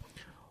Sports.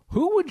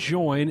 Who would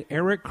join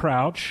Eric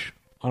Crouch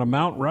on a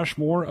Mount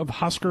Rushmore of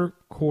Husker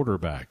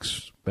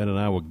quarterbacks? Ben and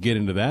I will get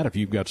into that if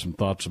you've got some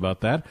thoughts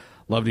about that.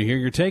 Love to hear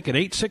your take at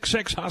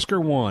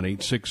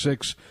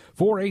 866-HUSKER-1,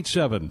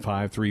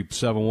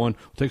 866-487-5371. We'll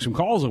take some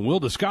calls and we'll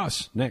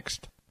discuss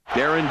next.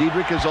 Darren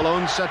Diedrich is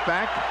alone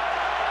setback.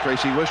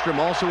 Tracy Wistrom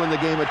also in the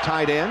game at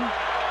tight end.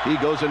 He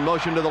goes in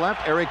motion to the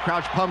left. Eric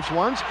Crouch pumps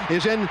once,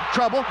 is in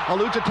trouble,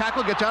 eludes a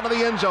tackle, gets out of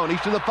the end zone.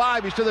 He's to the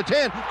 5, he's to the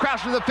 10,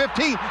 Crouch to the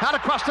 15, out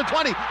across the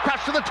 20,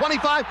 Crouch to the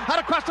 25, out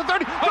across the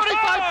 30,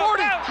 35,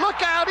 40.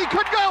 Look out, he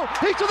could go.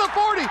 He's to the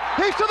 40,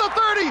 he's to the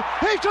 30,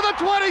 he's to the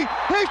 20,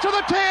 he's to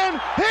the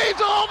 10,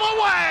 he's all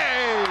the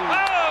way.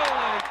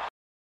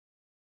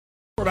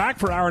 We're back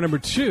for hour number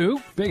 2.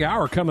 Big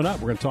hour coming up.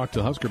 We're going to talk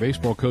to Husker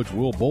baseball coach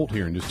Will Bolt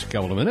here in just a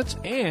couple of minutes,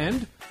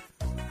 and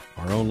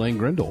our own Lane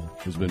Grindle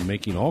has been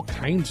making all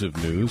kinds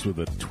of news with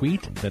a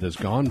tweet that has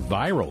gone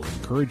viral,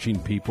 encouraging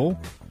people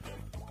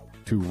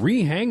to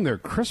rehang their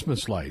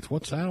Christmas lights.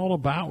 What's that all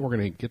about? We're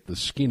going to get the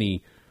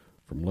skinny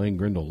from Lane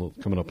Grindle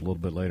coming up a little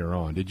bit later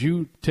on. Did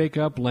you take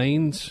up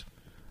Lane's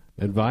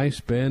advice,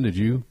 Ben? Did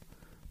you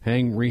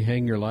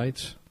rehang your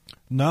lights?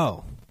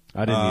 No.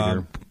 I didn't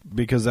either.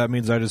 Because that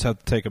means I just have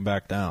to take them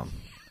back down.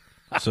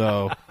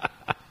 So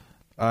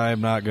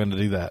I'm not going to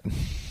do that.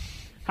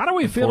 How do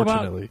we feel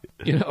about,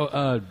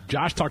 Unfortunately.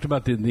 Josh talked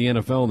about the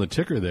NFL and the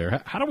ticker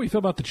there. How do we feel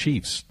about the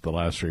Chiefs the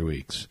last 3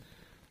 weeks?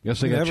 I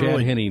guess they got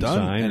Chad Henne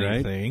signed,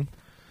 right?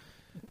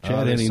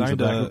 Chad Henne's the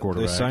backup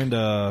quarterback. They signed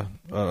an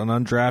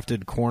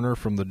undrafted corner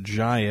from the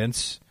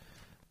Giants.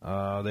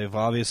 They've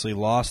obviously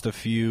lost a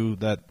few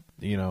that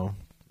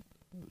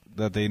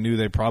they knew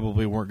they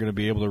probably weren't going to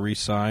be able to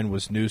re-sign.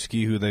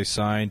 Wisniewski, who they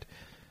signed,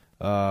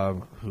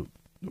 who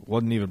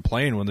wasn't even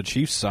playing when the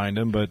Chiefs signed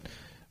him, but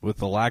with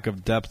the lack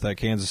of depth that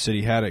Kansas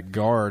City had at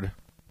guard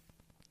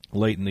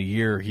late in the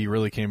year, he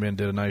really came in and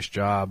did a nice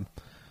job.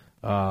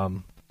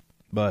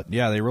 But,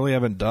 yeah, they really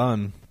haven't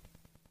done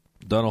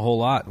a whole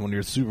lot. When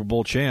you're Super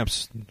Bowl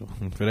champs,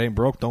 if it ain't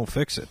broke, don't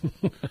fix it.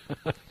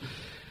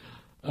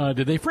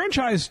 Did they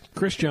franchise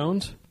Chris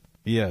Jones?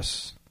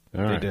 Yes,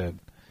 they did.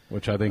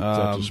 Which I think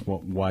that's a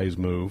wise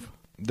move.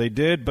 They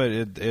did, but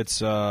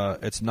it's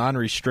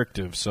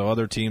non-restrictive, so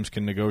other teams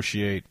can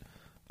negotiate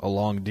a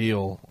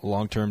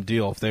long-term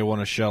deal if they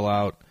want to shell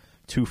out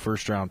 2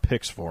 first-round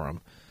picks for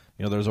him.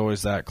 There's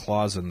always that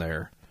clause in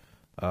there.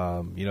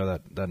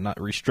 That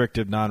not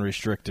restricted,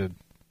 non-restricted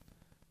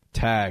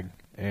tag,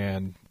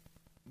 and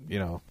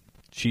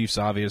Chiefs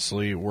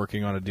obviously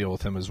working on a deal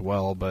with him as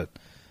well, but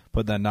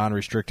put that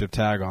non-restrictive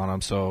tag on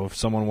him. So if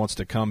someone wants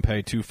to come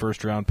pay 2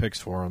 first-round picks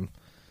for him,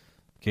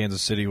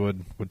 Kansas City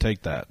would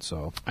take that.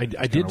 So I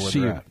did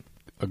see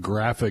a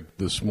graphic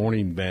this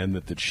morning, Ben,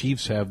 that the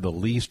Chiefs have the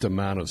least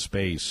amount of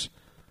space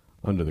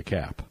under the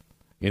cap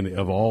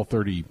of all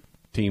 30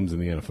 teams in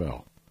the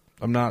NFL.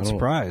 I'm not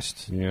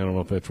surprised. I don't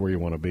know if that's where you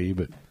want to be,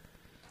 but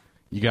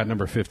you got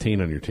number 15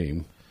 on your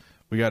team.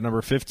 We got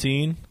number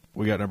 15.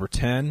 We got number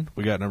 10.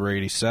 We got number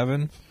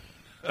 87.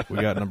 We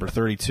got number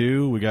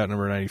 32. We got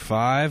number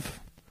 95.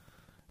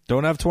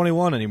 Don't have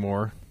 21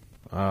 anymore.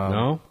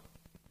 No?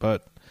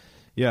 But,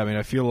 yeah,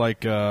 I feel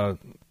like,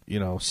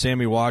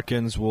 Sammy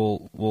Watkins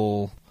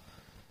will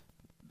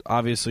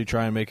obviously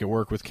try and make it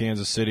work with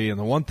Kansas City. And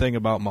the one thing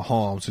about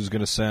Mahomes, who's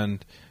going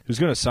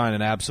to sign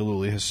an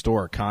absolutely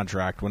historic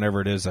contract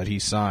whenever it is that he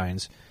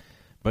signs,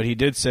 but he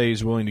did say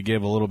he's willing to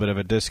give a little bit of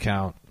a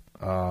discount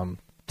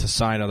to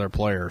sign other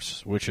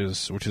players, which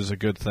is a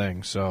good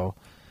thing. So,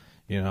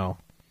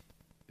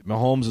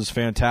 Mahomes is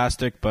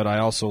fantastic, but I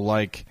also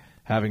like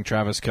having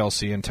Travis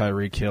Kelce and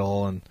Tyreek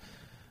Hill and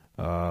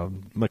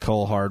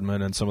McCole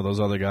Hardman and some of those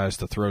other guys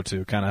to throw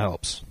to. Kind of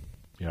helps.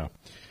 Yeah.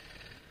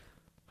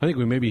 I think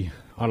we maybe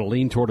ought to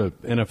lean toward an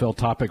NFL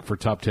topic for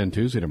Top 10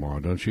 Tuesday tomorrow,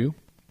 don't you?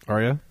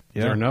 Are you?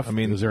 Yeah. Is there enough?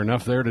 Is there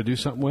enough there to do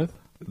something with?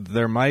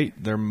 There might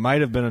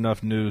have been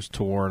enough news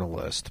to warrant a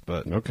list,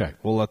 but okay,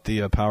 we'll let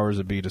the powers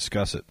that be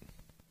discuss it.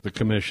 The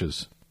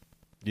commissions.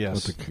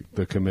 Yes. Let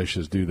the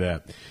commissions do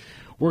that.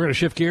 We're going to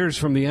shift gears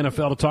from the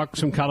NFL to talk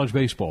some college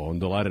baseball. I'm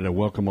delighted to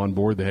welcome on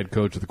board the head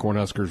coach of the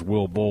Cornhuskers,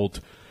 Will Bolt.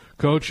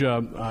 Coach,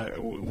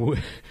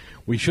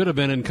 we should have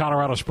been in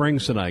Colorado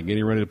Springs tonight,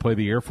 getting ready to play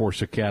the Air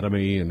Force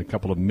Academy and a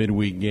couple of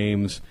midweek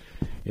games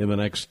in the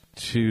next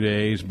 2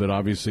 days, but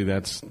obviously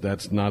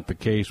that's not the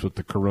case with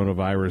the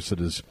coronavirus that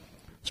has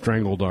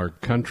strangled our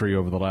country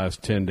over the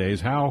last 10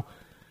 days. How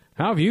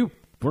have you,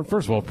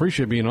 first of all,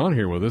 appreciate being on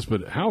here with us,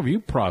 but how have you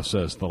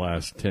processed the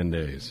last 10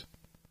 days?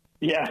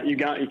 Yeah, you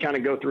kind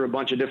of go through a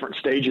bunch of different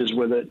stages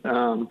with it.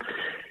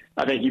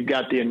 I think you've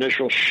got the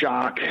initial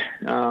shock,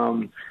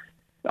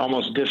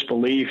 almost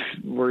disbelief,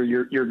 where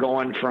you're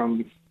going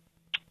from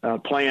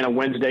playing a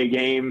Wednesday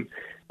game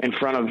in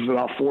front of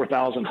about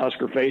 4,000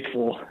 Husker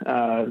faithful,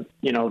 to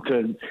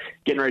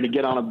getting ready to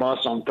get on a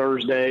bus on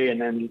Thursday and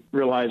then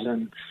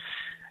realizing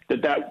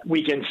that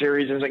weekend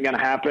series isn't going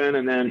to happen.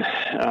 And then,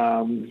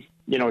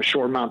 a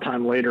short amount of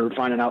time later,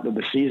 finding out that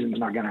the season's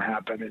not going to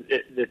happen.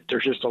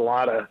 There's just a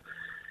lot of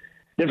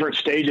different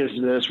stages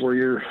to this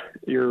where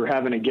you're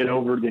having to get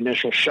over the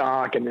initial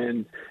shock.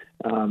 And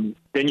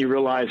then you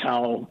realize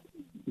how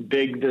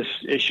big this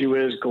issue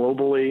is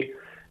globally,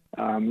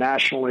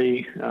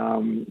 nationally,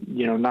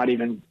 not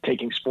even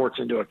taking sports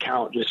into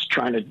account, just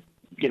trying to,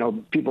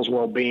 people's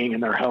well-being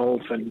and their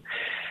health and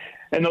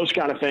those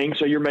kind of things.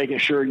 So you're making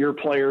sure your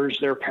players,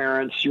 their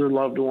parents, your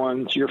loved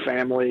ones, your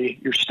family,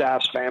 your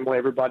staff's family,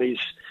 everybody's,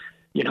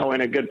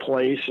 in a good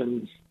place.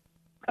 And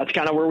that's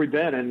kind of where we've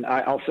been. And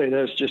I'll say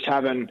this, just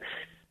having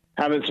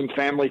some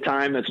family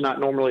time that's not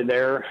normally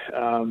there,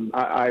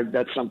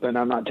 that's something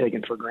I'm not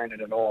taking for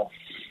granted at all.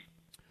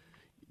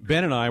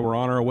 Ben and I were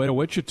on our way to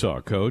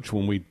Wichita, Coach,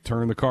 when we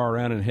turned the car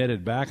around and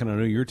headed back, and I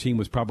know your team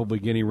was probably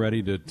getting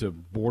ready to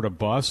board a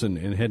bus and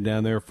head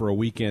down there for a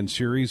weekend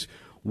series.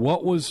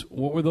 What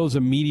were those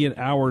immediate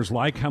hours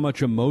like? How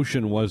much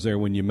emotion was there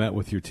when you met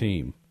with your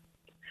team?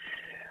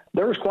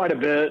 There was quite a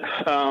bit,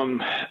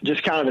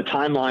 just kind of the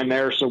timeline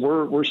there. So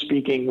we're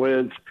speaking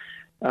with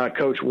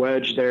Coach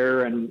Wedge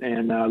there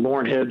and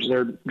Lauren Hibbs,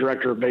 their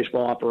director of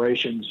baseball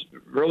operations.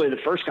 Really,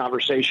 the first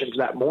conversations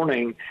that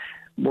morning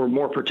were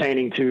more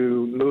pertaining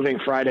to moving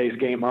Friday's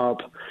game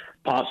up,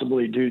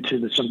 possibly due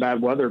to some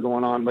bad weather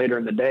going on later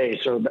in the day.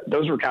 So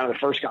those were kind of the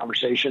first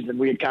conversations, and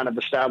we had kind of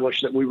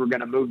established that we were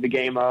going to move the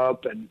game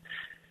up. And,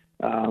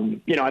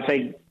 I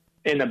think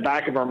in the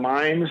back of our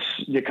minds,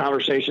 the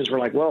conversations were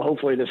like, well,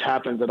 hopefully this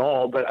happens at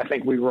all. But I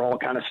think we were all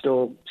kind of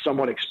still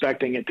somewhat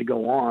expecting it to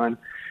go on.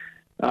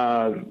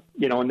 And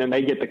then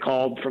they get the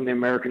call from the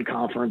American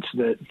Conference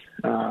that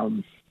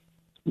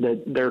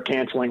they're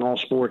canceling all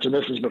sports. And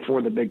this is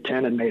before the Big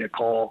Ten had made a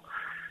call.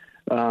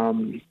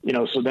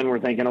 So then we're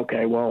thinking,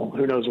 okay, well,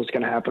 who knows what's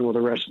going to happen with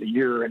the rest of the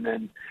year. And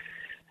then,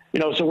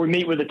 so we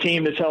meet with the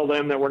team to tell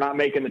them that we're not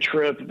making the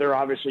trip. They're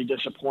obviously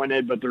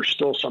disappointed, but there's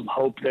still some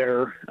hope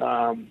there,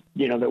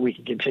 that we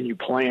can continue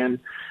playing.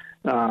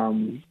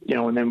 And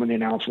then when the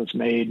announcement's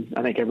made,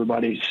 I think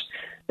everybody's,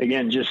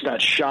 again, just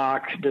that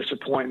shock,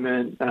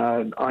 disappointment,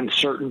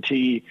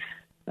 uncertainty,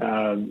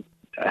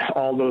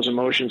 all those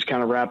emotions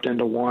kind of wrapped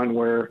into one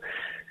where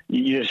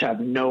you just have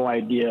no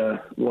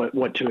idea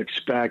what to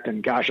expect.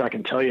 And gosh, I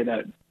can tell you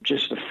that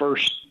just the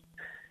first,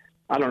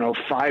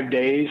 5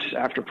 days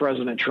after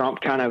President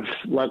Trump kind of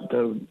let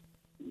the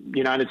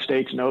United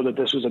States know that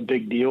this was a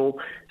big deal,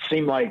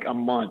 seemed like a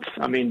month.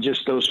 I mean,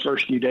 just those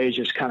first few days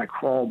just kind of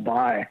crawled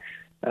by,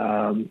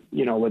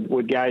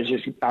 with guys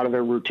just out of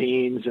their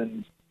routines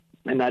and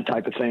that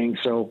type of thing.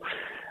 So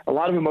a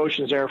lot of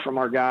emotions there from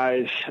our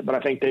guys, but I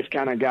think they've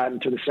kind of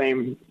gotten to the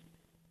same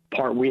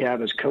part we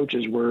have as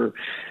coaches where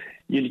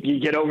you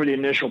get over the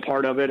initial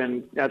part of it,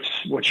 and that's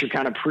what you're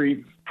kind of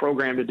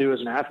pre-programmed to do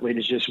as an athlete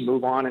is just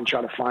move on and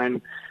try to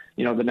find,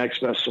 the next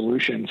best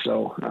solution.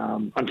 So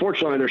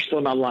unfortunately, there's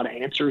still not a lot of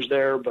answers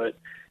there, but,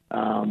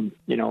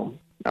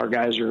 our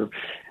guys are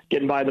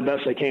getting by the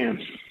best they can.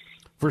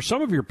 For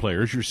some of your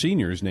players, your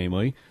seniors,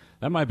 namely,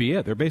 that might be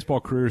it. Their baseball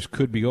careers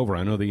could be over.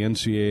 I know the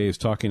NCAA is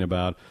talking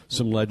about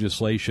some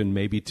legislation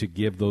maybe to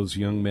give those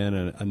young men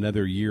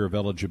another year of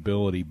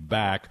eligibility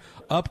back.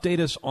 Update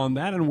us on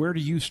that, and where do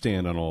you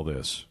stand on all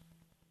this?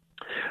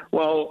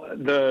 Well,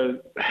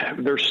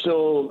 there's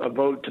still a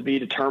vote to be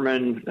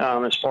determined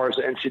as far as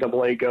the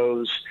NCAA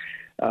goes,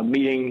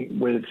 meeting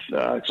with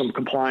some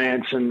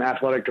compliance and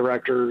athletic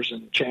directors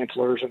and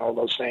chancellors and all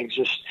those things.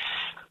 Just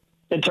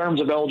in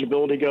terms of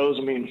eligibility goes,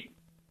 I mean,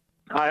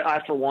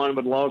 I, for one,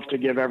 would love to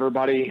give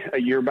everybody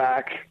a year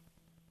back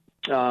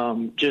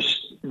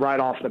just right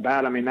off the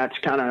bat. I mean, that's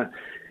kind of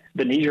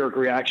the knee-jerk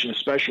reaction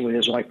especially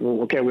is like,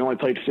 well, okay, we only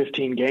played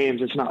 15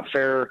 games. It's not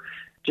fair.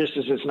 Just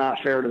as it's not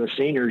fair to the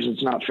seniors,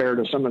 it's not fair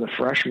to some of the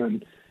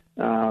freshmen,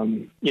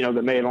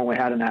 that may have only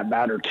had an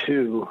at-bat or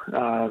two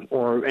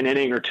or an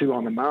inning or two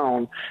on the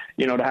mound,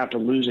 to have to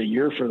lose a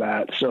year for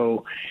that.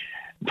 So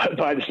but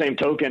by the same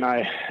token,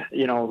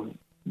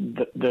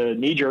 the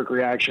knee-jerk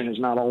reaction is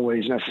not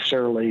always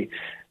necessarily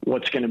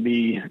what's going to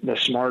be the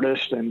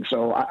smartest. And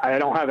so I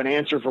don't have an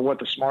answer for what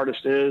the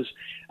smartest is.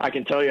 I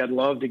can tell you I'd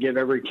love to give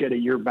every kid a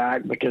year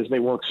back because they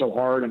worked so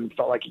hard and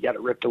felt like you got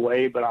it ripped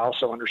away. But I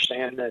also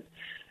understand that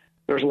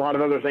there's a lot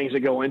of other things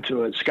that go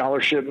into it.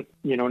 Scholarship,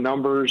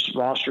 numbers,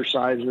 roster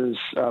sizes,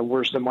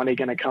 where's the money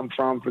going to come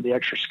from for the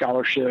extra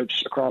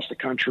scholarships across the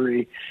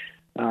country,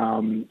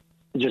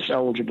 just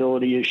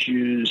eligibility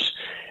issues.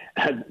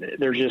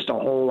 There's just a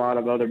whole lot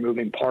of other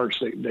moving parts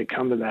that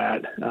come to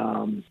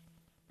that.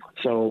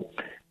 So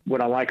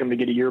would I like them to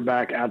get a year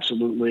back?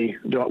 Absolutely.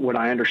 Would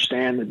I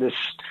understand that this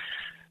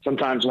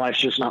sometimes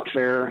life's just not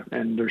fair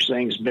and there's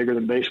things bigger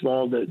than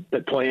baseball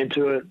that play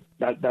into it?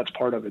 That's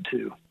part of it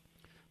too.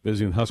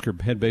 Visiting with Husker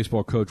head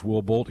baseball coach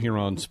Will Bolt here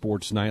on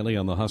Sports Nightly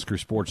on the Husker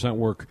Sports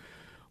Network.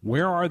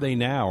 Where are they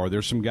now? Are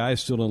there some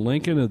guys still in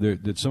Lincoln?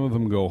 Did some of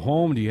them go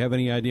home? Do you have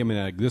any idea? I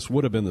mean, this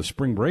would have been the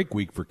spring break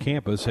week for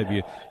campus. Have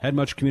you had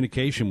much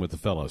communication with the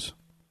fellows?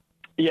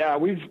 Yeah,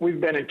 we've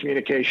been in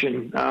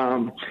communication.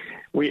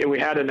 We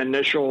had an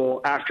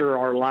initial, after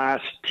our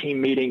last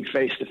team meeting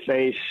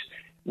face-to-face,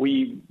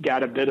 we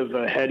got a bit of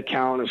a head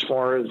count as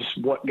far as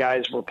what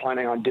guys were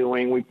planning on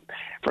doing.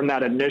 From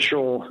that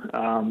initial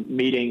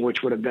meeting,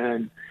 which would have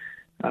been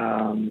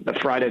the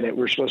Friday that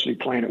we're supposed to be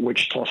playing at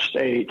Wichita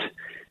State,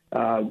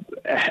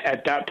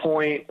 at that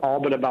point, all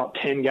but about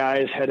 10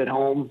 guys headed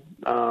home,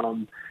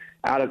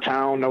 out of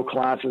town, no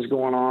classes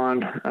going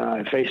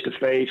on,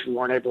 face-to-face. We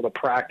weren't able to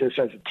practice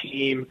as a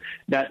team.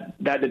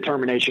 That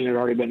determination had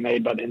already been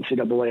made by the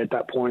NCAA at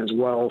that point as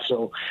well.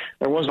 So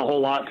there wasn't a whole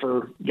lot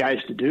for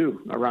guys to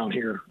do around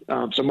here.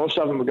 So most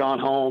of them have gone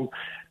home.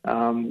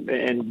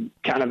 And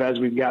kind of as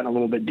we've gotten a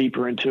little bit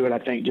deeper into it, I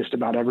think just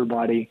about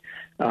everybody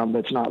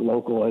that's not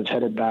local has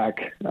headed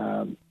back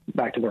to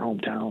their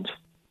hometowns.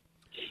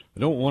 I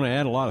don't want to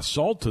add a lot of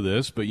salt to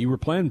this, but you were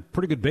playing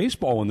pretty good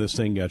baseball when this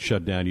thing got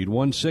shut down. You'd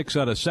won 6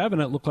 out of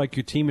 7. It looked like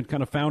your team had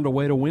kind of found a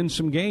way to win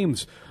some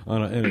games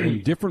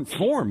in different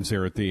forms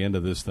there at the end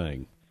of this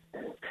thing.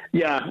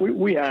 Yeah,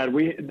 we had,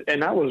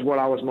 and that was what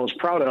I was most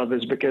proud of,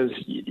 is because,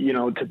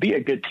 to be a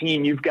good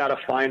team, you've got to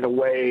find a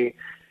way,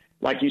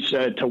 like you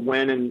said, to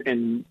win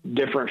in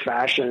different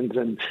fashions.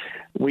 And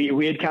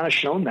we had kind of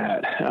shown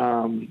that,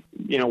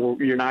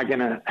 you're not going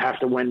to have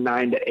to win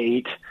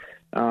 9-8.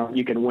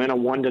 You can win a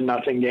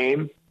 1-0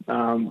 game.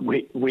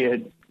 We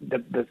had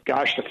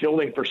the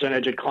fielding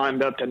percentage had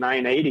climbed up to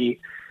 980.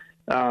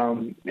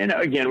 And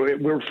again,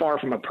 we're far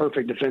from a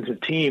perfect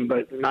defensive team,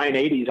 but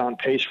 980 is on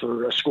pace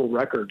for a school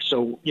record.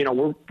 So,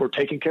 we're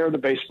taking care of the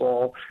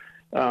baseball.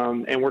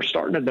 And we're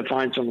starting to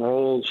define some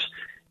roles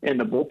in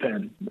the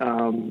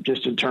bullpen,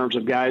 just in terms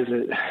of guys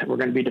that were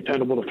going to be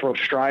dependable to throw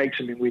strikes.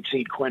 I mean, we've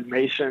seen Quinn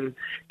Mason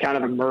kind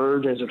of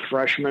emerge as a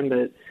freshman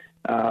that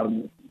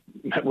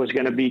was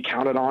going to be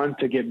counted on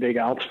to get big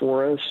outs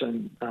for us,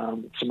 and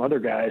some other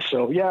guys.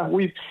 So, yeah,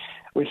 we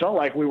felt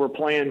like we were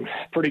playing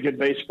pretty good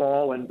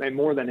baseball, and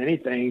more than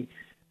anything,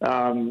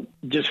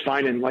 just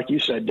finding, like you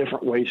said,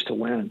 different ways to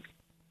win.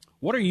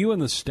 What are you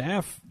and the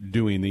staff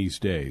doing these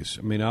days?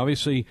 I mean,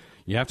 obviously,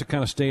 you have to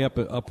kind of stay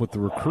up with the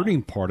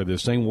recruiting part of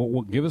this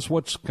thing. Give us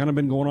what's kind of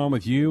been going on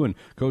with you and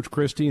Coach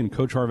Christie and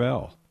Coach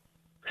Harvell.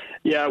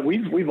 Yeah,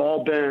 we've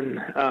all been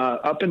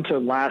up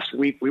until last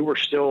week. We were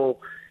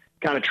still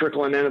kind of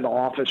trickling into the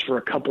office for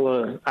a couple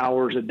of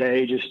hours a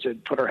day just to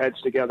put our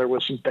heads together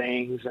with some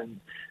things. And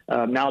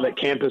now that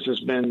campus has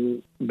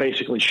been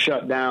basically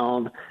shut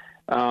down,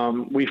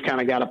 we've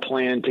kind of got a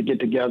plan to get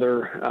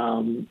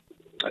together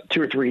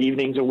 2 or 3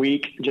 evenings a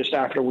week just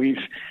after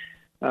we've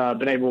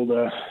been able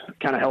to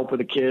kind of help with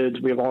the kids.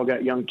 We've all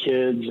got young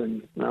kids,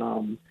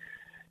 and,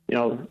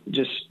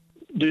 just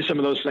do some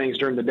of those things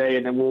during the day.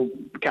 And then we'll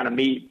kind of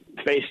meet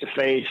face to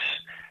face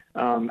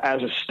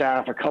as a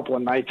staff a couple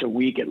of nights a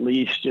week at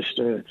least, just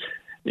to,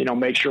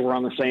 make sure we're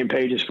on the same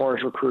page as far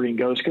as recruiting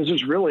goes. Because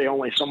there's really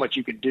only so much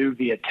you can do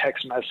via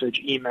text message,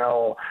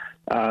 email,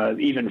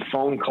 even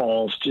phone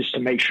calls, just to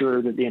make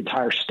sure that the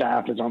entire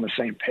staff is on the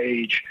same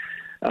page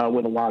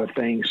with a lot of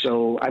things.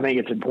 So I think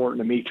it's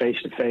important to meet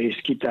face to face,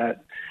 keep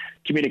that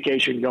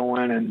communication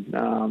going,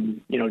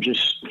 and,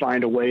 just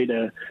find a way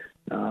to,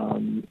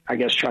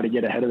 try to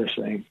get ahead of this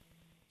thing.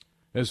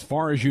 As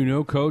far as you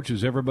know, Coach,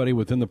 is everybody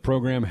within the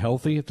program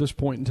healthy at this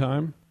point in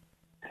time?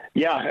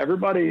 Yeah,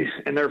 everybody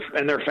and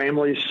their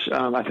families,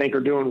 I think,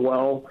 are doing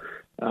well.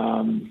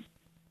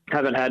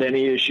 Haven't had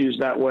any issues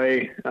that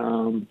way.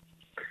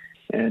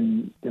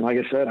 And like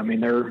I said, I mean,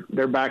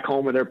 they're back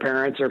home with their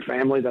parents, their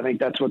families. I think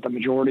that's what the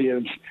majority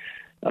of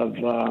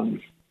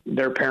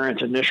their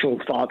parents' initial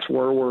thoughts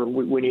were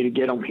we need to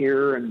get them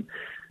here and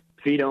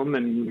feed them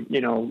and,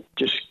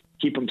 just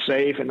keep them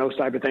safe and those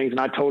type of things. And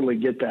I totally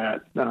get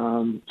that.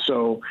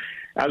 So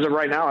as of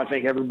right now, I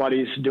think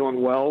everybody's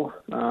doing well,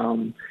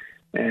 and,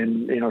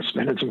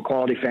 spending some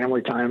quality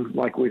family time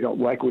like we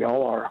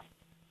all are.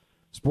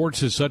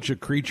 Sports is such a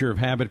creature of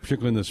habit,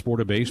 particularly in the sport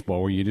of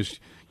baseball, where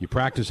you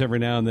practice every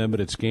now and then, but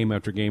it's game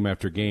after game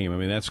after game. I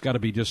mean, that's got to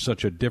be just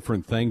such a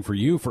different thing for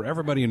you, for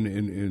everybody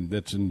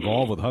that's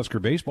involved with Husker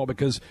baseball,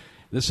 because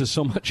this is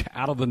so much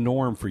out of the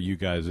norm for you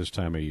guys this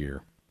time of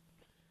year.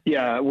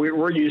 Yeah,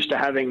 we're used to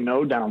having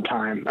no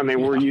downtime. I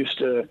mean, we're used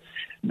to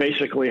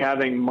basically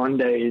having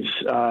Mondays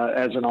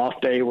as an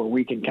off day where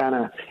we can kind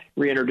of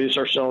reintroduce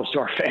ourselves to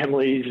our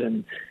families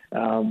and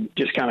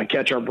just kind of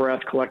catch our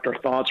breath, collect our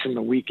thoughts from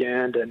the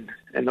weekend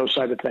and those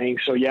type of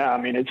things. So, yeah,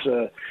 I mean, this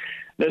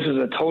is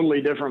a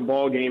totally different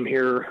ball game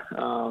here,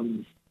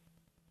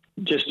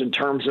 just in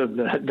terms of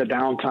the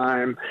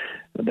downtime,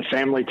 the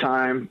family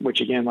time,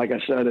 which, again, like I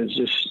said, has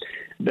just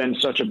been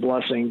such a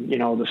blessing,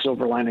 the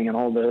silver lining in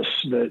all this,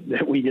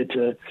 that we get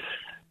to,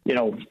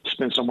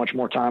 spend so much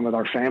more time with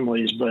our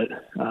families. But,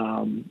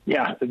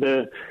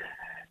 the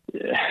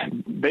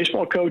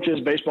baseball coaches,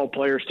 baseball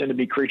players tend to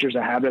be creatures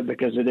of habit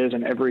because it is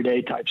an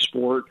everyday type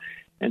sport.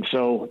 And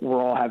so we're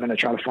all having to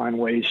try to find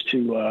ways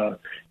to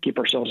keep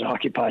ourselves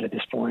occupied at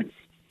this point.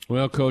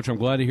 Well, Coach, I'm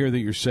glad to hear that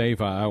you're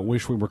safe. I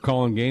wish we were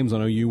calling games. I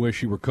know you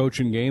wish you were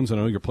coaching games. I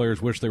know your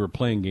players wish they were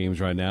playing games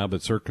right now,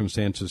 but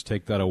circumstances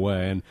take that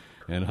away.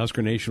 And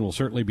Husker Nation will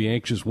certainly be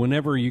anxious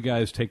whenever you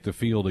guys take the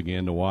field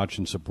again to watch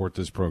and support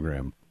this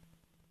program.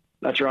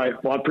 That's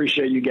right. Well, I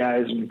appreciate you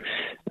guys, and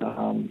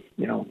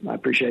I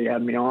appreciate you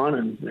having me on.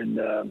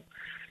 And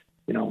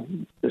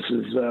this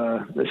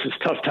is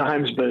tough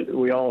times, but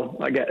we all,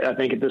 I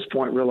think, at this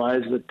point,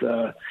 realize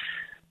that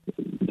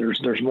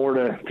there's more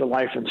to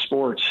life in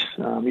sports,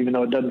 even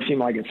though it doesn't seem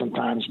like it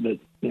sometimes. But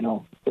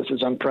this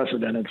is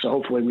unprecedented, so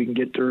hopefully we can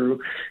get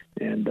through,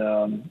 and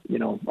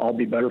all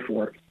be better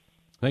for it.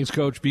 Thanks,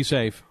 Coach. Be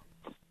safe.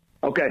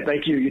 Okay.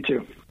 Thank you. You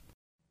too.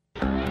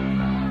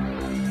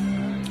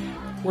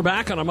 We're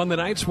back on a Monday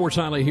night Sports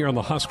Nightly here on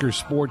the Husker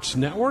Sports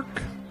Network.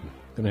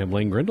 Going to have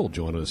Lane Grindle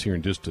join us here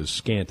in just a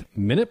scant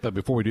minute. But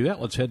before we do that,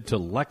 let's head to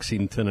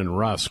Lexington and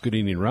Russ. Good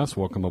evening, Russ.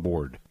 Welcome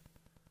aboard.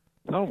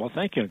 Oh, well,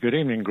 thank you. Good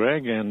evening,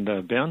 Greg and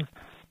Ben.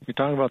 You're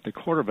talking about the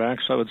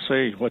quarterbacks. I would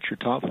say what's your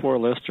top four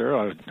list there,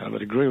 I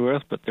would agree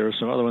with, but there are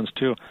some other ones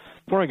too.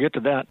 Before I get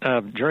to that,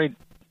 Jerry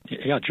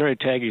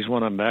Taggy's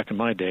one I'm back in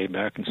my day,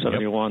 back in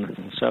 71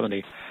 and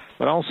 70.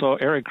 But also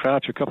Eric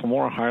Crouch, a couple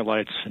more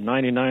highlights. In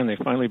 99, they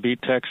finally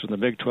beat Texas in the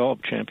Big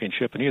 12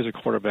 championship, and he was a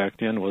quarterback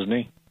then, wasn't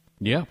he?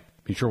 Yeah,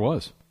 he sure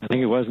was. I think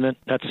he was. And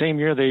that same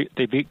year,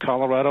 they beat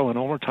Colorado in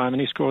overtime,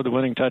 and he scored the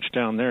winning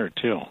touchdown there,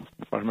 too,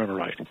 if I remember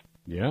right.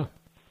 Yeah.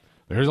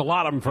 There's a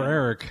lot of them for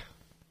Eric.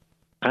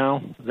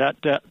 Now,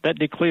 that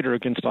decleater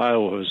against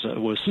Iowa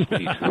was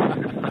sweet.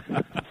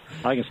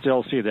 I can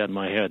still see that in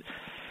my head.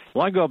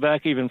 Well, I go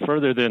back even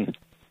further than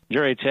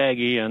Jerry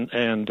Taggy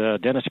and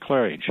Dennis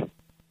Claridge.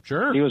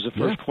 Sure. He was the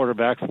first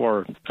quarterback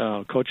for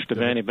Coach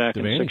Devaney back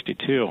in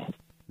 62.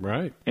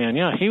 Right. And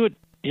yeah, he would.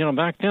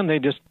 Back then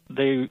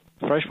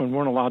freshmen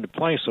weren't allowed to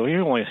play, so he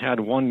only had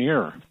 1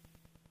 year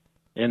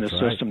in the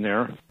system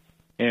there.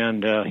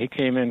 And he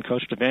came in.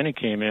 Coach Devaney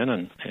came in,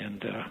 and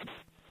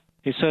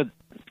he said,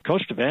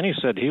 Coach Devaney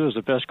said he was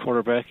the best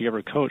quarterback he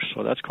ever coached.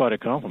 So that's quite a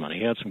compliment.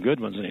 He had some good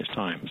ones in his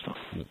time. So.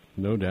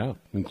 No doubt,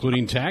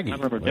 including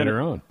Taggy later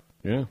on.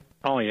 Yeah.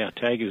 Oh yeah,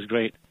 Taggy was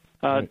great.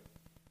 Right.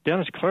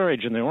 Dennis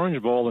Claridge in the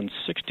Orange Bowl in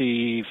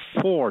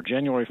 '64,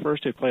 January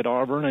 1st, they played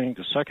Auburn. I think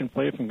the second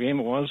play from game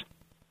it was.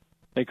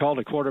 They called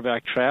a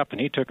quarterback trap, and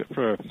he took it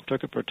for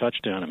a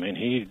touchdown. I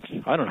mean,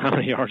 I don't know how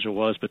many yards it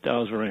was, but that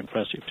was very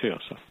impressive too.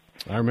 So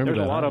I remember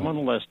there's that. a lot of them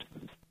on the list.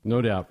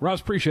 No doubt.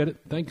 Ross, appreciate it.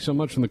 Thank you so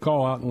much for the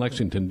call out in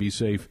Lexington. Be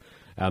safe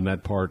out in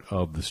that part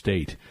of the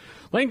state.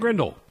 Lane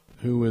Grindle,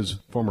 who is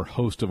former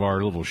host of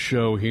our little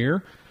show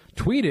here,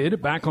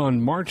 tweeted back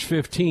on March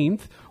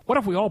 15th, what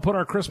if we all put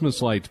our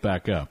Christmas lights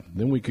back up?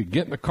 Then we could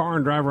get in the car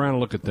and drive around and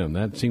look at them.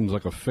 That seems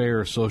like a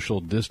fair social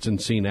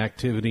distancing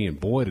activity, and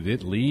boy, did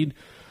it lead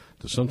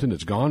to something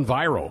that's gone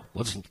viral.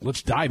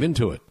 Let's dive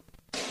into it.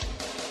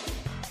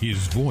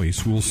 His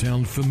voice will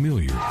sound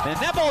familiar. And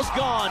that ball's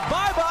gone.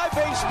 Bye-bye,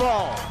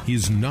 baseball.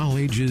 His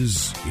knowledge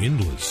is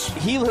endless.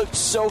 He looked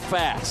so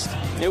fast.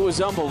 It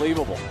was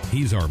unbelievable.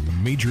 He's our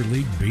Major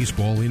League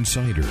Baseball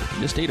insider.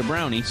 Just ate a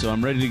brownie, so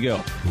I'm ready to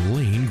go.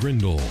 Lane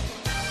Grindle.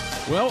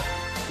 Well,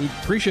 we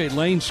appreciate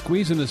Lane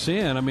squeezing us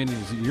in. I mean,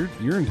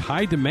 you're in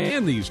high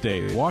demand these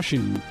days.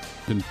 Washington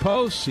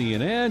Post,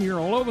 CNN, you're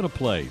all over the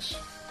place.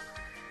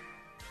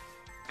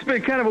 It's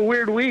been kind of a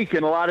weird week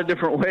in a lot of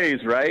different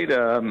ways, right?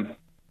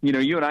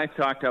 You and I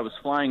talked. I was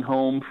flying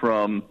home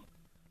from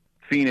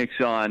Phoenix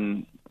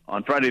on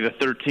Friday the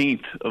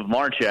 13th of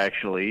March,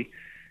 actually,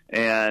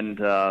 and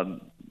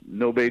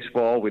no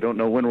baseball. We don't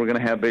know when we're going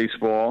to have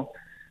baseball.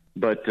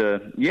 But,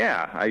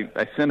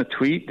 I sent a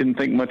tweet, didn't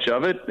think much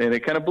of it, and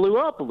it kind of blew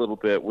up a little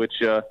bit, which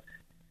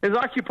has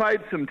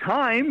occupied some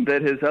time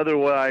that has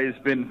otherwise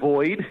been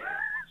void.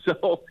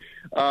 So,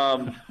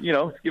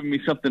 it's given me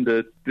something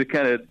to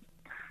kind of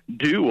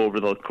do over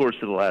the course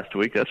of the last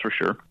week, that's for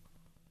sure.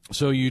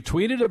 So you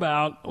tweeted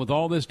about, with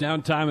all this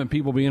downtime and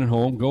people being at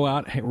home, go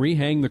out,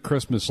 rehang the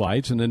Christmas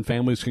lights, and then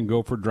families can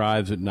go for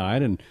drives at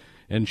night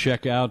and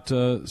check out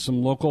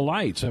some local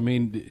lights. I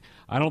mean,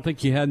 I don't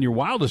think you had in your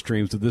wildest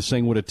dreams that this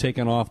thing would have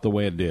taken off the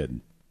way it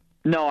did.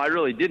 No, I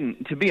really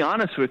didn't. To be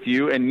honest with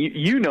you, and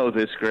you know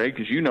this, Greg,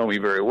 because you know me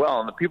very well,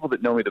 and the people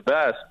that know me the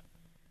best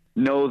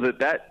know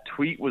that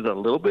tweet was a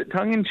little bit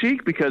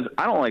tongue-in-cheek because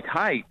I don't like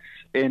heights.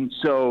 And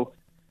so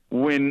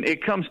when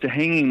it comes to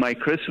hanging my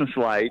Christmas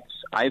lights,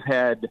 I've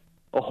had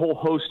a whole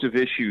host of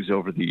issues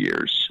over the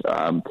years.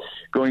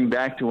 Going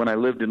back to when I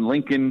lived in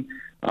Lincoln,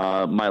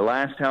 my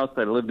last house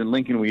that I lived in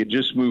Lincoln, we had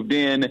just moved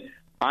in.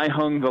 I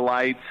hung the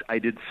lights. I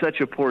did such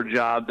a poor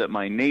job that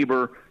my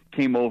neighbor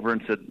came over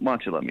and said, why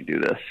don't you let me do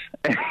this?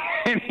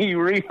 And he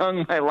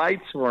rehung my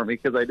lights for me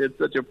because I did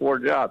such a poor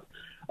job.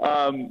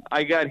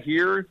 I got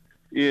here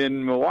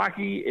in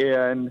Milwaukee,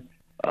 and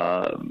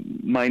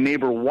my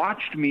neighbor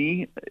watched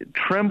me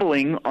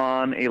trembling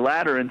on a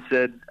ladder and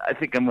said, I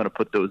think I'm going to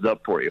put those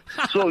up for you.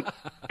 So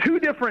 2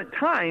 different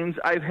times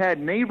I've had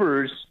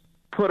neighbors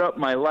put up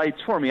my lights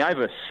for me. I've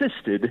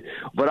assisted,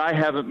 but I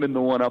haven't been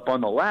the one up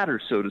on the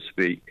ladder, so to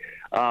speak.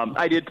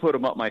 I did put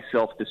them up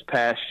myself this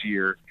past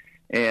year,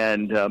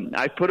 and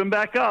I put them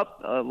back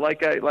up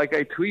like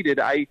I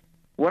tweeted.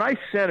 When I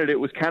sent it, it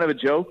was kind of a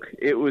joke.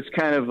 It was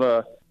kind of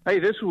a, hey,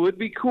 this would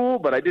be cool,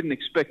 but I didn't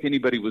expect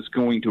anybody was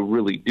going to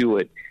really do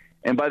it.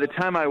 And by the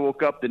time I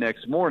woke up the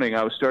next morning,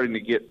 I was starting to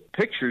get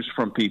pictures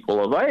from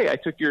people of, hey, I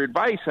took your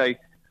advice. I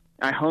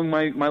hung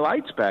my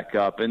lights back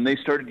up, and they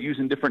started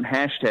using different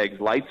hashtags,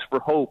 lights for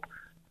hope,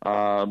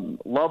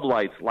 love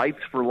lights, lights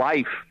for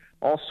life,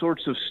 all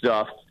sorts of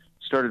stuff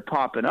started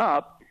popping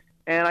up.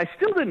 And I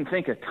still didn't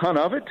think a ton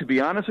of it, to be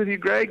honest with you,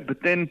 Greg,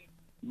 but then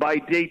by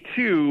day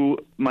 2,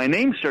 my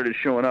name started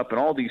showing up in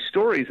all these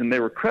stories, and they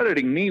were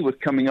crediting me with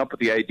coming up with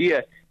the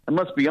idea. And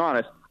let's be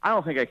honest, I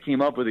don't think I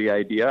came up with the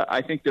idea.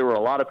 I think there were a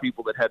lot of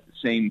people that had the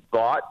same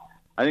thought.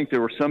 I think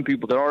there were some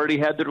people that already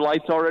had their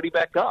lights already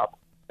back up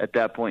at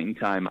that point in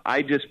time.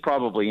 I just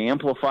probably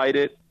amplified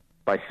it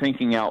by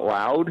thinking out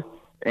loud,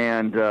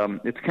 and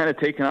it's kind of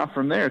taken off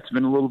from there. It's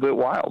been a little bit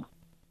wild.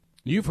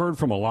 You've heard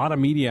from a lot of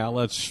media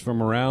outlets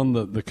from around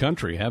the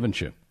country,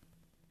 haven't you?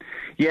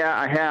 Yeah,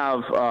 I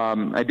have.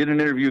 I did an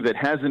interview that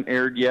hasn't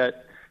aired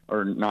yet,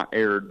 or not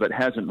aired, but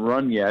hasn't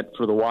run yet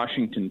for the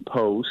Washington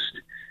Post.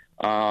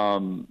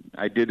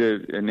 I did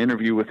an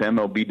interview with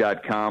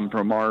MLB.com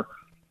from our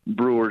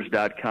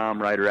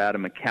Brewers.com writer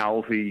Adam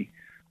McCalvey.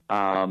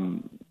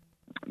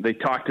 They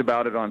talked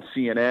about it on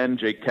CNN.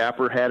 Jake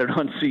Tapper had it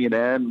on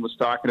CNN, was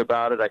talking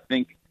about it. I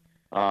think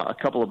a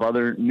couple of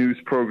other news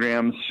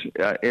programs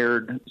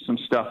aired some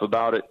stuff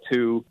about it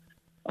too.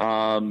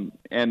 And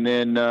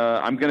then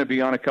I'm going to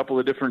be on a couple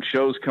of different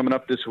shows coming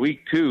up this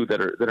week too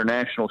that are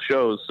national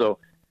shows. So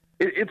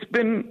it's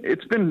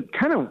been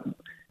kind of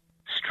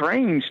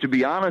strange, to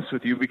be honest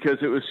with you, because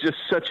it was just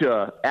such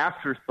a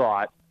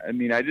afterthought. I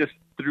mean, I just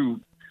threw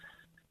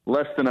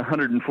less than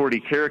 140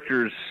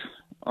 characters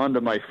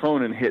onto my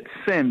phone and hit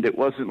send. It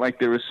wasn't like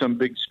there was some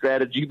big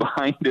strategy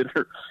behind it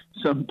or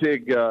some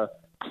big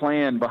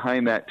plan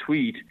behind that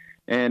tweet.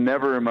 And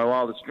never in my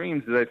wildest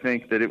dreams did I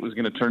think that it was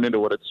going to turn into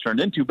what it's turned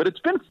into. But it's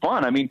been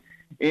fun. I mean,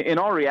 in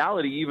all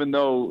reality, even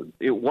though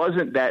it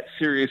wasn't that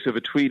serious of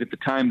a tweet at the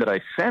time that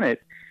I sent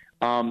it,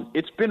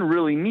 it's been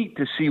really neat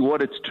to see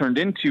what it's turned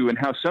into and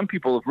how some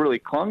people have really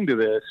clung to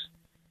this.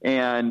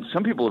 And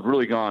some people have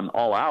really gone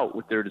all out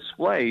with their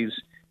displays.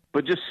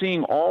 But just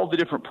seeing all the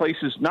different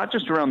places, not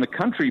just around the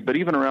country, but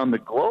even around the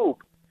globe,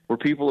 where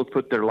people have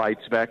put their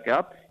lights back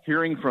up,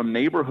 hearing from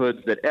neighborhoods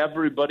that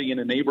everybody in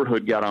a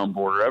neighborhood got on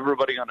board, or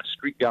everybody on a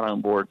street got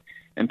on board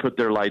and put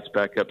their lights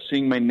back up,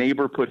 seeing my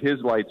neighbor put his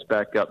lights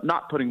back up,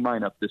 not putting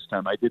mine up this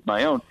time. I did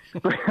my own.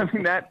 But I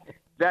mean, that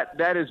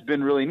has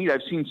been really neat.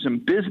 I've seen some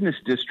business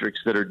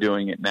districts that are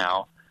doing it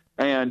now.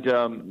 And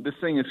this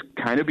thing has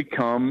kind of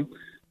become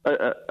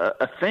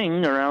a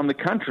thing around the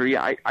country.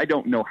 I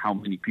don't know how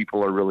many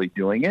people are really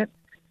doing it,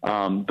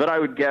 but I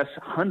would guess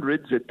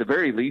hundreds at the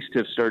very least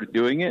have started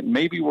doing it.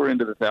 Maybe we're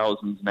into the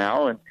thousands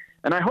now,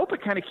 and I hope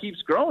it kind of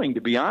keeps growing,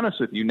 to be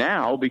honest with you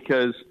now,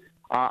 because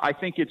I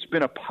think it's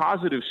been a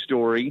positive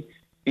story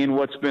in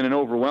what's been an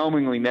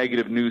overwhelmingly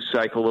negative news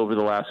cycle over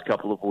the last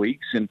couple of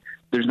weeks, and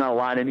there's not a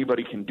lot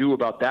anybody can do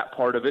about that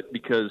part of it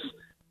because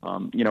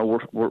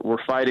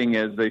we're fighting,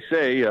 as they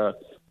say,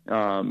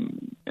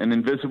 an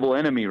invisible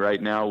enemy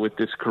right now with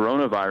this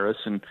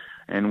coronavirus,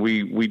 and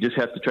we just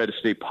have to try to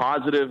stay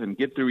positive and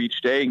get through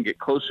each day and get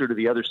closer to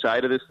the other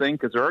side of this thing,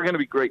 because there are going to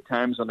be great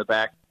times on the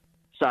back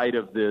side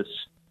of this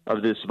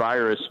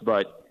virus.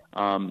 But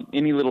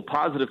any little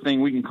positive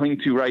thing we can cling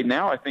to right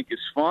now, I think, is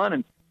fun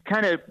and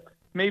kind of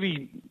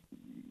maybe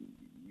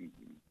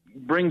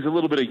brings a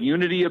little bit of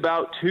unity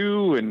about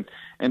too.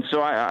 And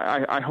so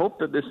I hope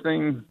that this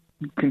thing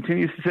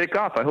continues to take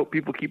off. I hope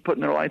people keep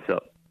putting their lights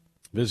up.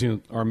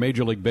 Visiting our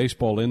Major League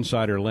Baseball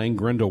insider, Lane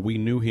Grindle, we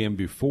knew him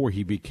before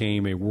he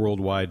became a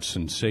worldwide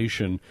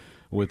sensation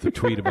with the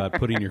tweet about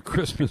putting your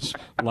Christmas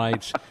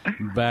lights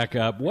back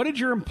up. What did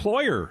your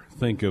employer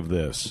think of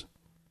this?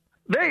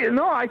 They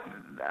liked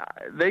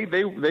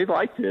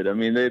it. I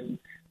mean,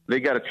 they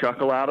got a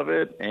chuckle out of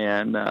it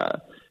and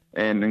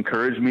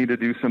encouraged me to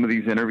do some of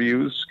these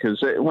interviews,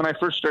 because when I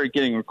first started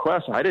getting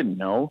requests, I didn't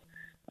know.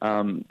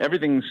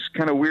 Everything's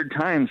kind of weird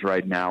times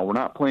right now. We're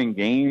not playing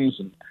games,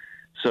 and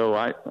so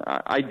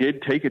I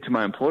did take it to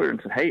my employer and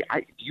said, hey,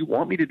 do you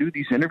want me to do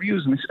these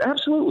interviews? And they said,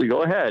 absolutely,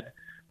 go ahead.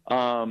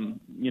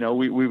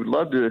 We would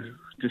love to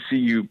see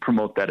you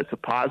promote that. It's a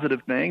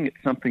positive thing.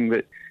 It's something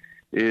that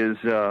is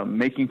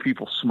making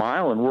people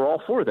smile, and we're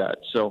all for that.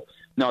 So,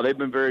 no, they've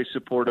been very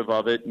supportive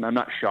of it, and I'm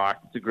not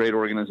shocked. It's a great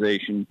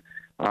organization.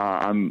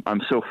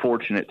 I'm so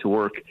fortunate to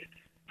work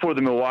for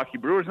the Milwaukee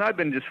Brewers, and I've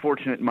been just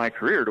fortunate in my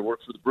career to work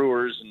for the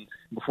Brewers, and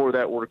before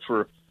that worked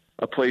for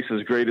a place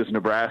as great as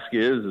Nebraska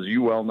is, as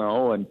you well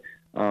know,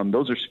 and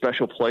those are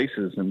special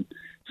places. And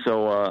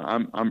so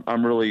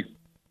I'm really,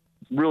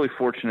 really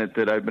fortunate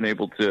that I've been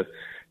able to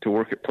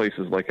work at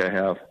places like I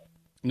have.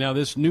 Now,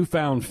 this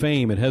newfound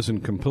fame, it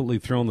hasn't completely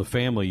thrown the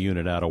family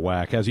unit out of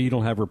whack, has it? You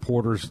don't have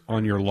reporters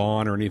on your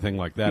lawn or anything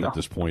like that at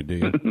this point, do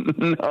you?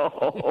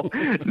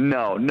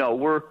 No.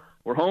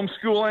 We're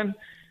homeschooling.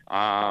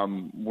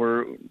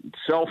 We're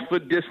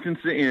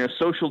distancing,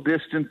 social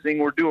distancing.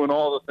 We're doing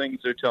all the things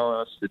they're telling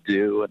us to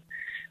do.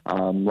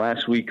 And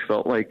last week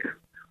felt like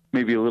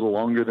maybe a little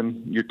longer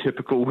than your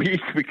typical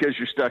week because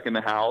you're stuck in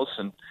the house.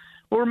 And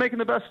we're making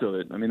the best of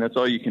it. I mean, that's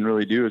all you can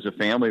really do as a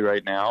family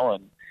right now.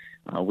 And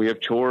we have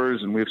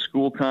chores and we have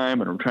school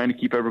time, and we're trying to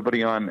keep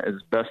everybody on as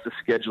best a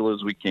schedule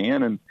as we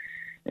can.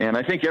 And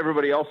I think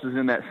everybody else is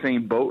in that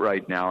same boat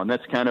right now. And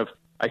that's kind of,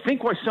 I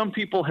think, why some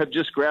people have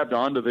just grabbed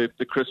onto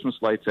the Christmas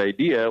lights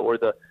idea, or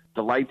the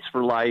lights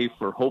for life,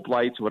 or hope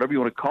lights, whatever you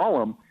want to call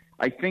them.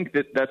 I think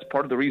that's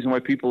part of the reason why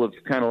people have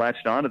kind of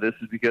latched onto this,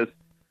 is because,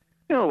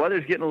 the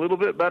weather's getting a little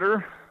bit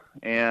better,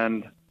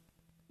 and,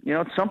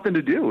 it's something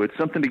to do. It's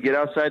something to get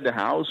outside the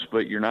house,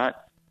 but you're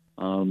not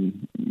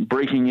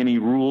breaking any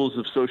rules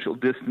of social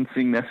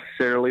distancing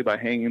necessarily by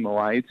hanging the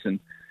lights. And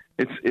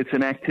it's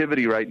an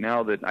activity right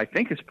now that I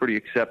think is pretty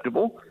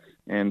acceptable.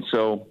 And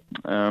so,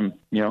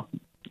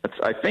 that's,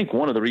 I think,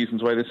 one of the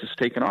reasons why this has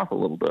taken off a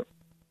little bit.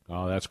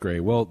 Oh, that's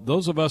great. Well,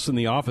 those of us in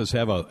the office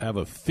have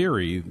a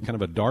theory, kind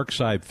of a dark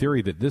side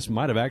theory, that this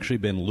might have actually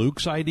been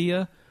Luke's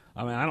idea.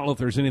 I mean, I don't know if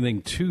there's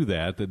anything to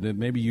that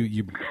maybe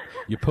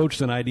you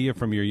poached an idea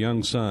from your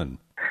young son.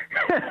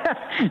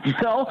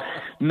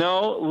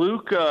 No.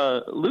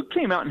 Luke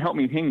came out and helped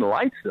me hang the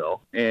lights,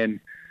 though. And,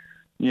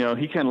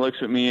 he kind of looks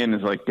at me and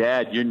is like,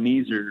 Dad, your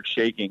knees are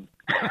shaking.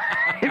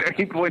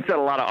 He points out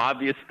a lot of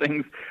obvious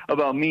things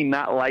about me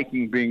not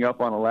liking being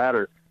up on a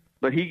ladder,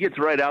 but he gets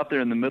right out there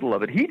in the middle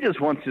of it. He just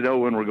wants to know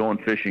when we're going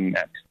fishing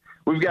next.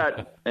 We've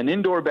got an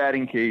indoor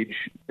batting cage.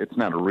 It's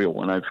not a real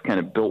one. I've kind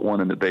of built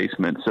one in the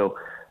basement. So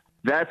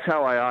that's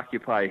how I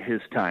occupy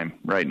his time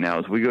right now,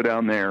 is we go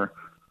down there,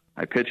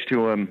 I pitch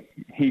to him,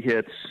 he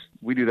hits.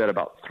 We do that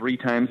about 3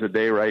 times a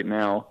day right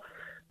now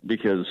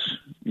because,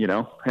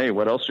 hey,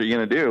 what else are you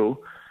going to do?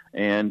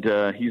 and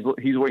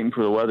he's waiting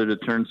for the weather to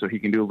turn so he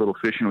can do a little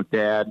fishing with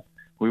Dad.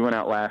 We went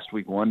out last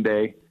week one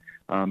day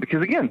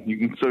because, again, you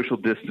can social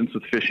distance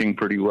with fishing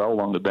pretty well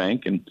along the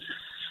bank, and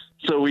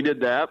so we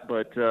did that.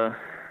 But,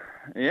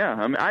 yeah,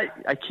 I mean,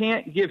 I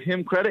can't give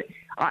him credit.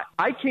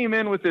 I came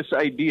in with this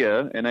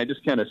idea, and I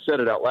just kind of said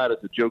it out loud as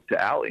a joke to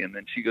Allie, and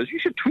then she goes, you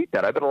should tweet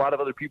that. I bet a lot of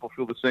other people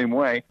feel the same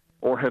way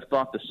or have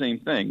thought the same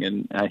thing,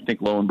 and I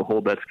think, lo and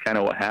behold, that's kind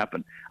of what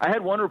happened. I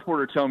had one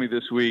reporter tell me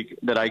this week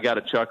that I got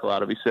a chuckle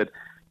out of. He said,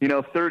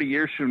 30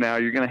 years from now,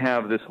 you're going to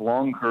have this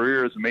long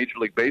career as a Major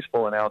League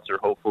Baseball announcer,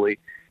 hopefully,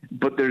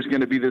 but there's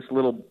going to be this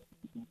little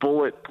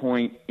bullet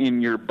point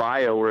in your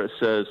bio where it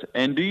says,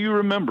 and do you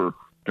remember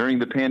during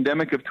the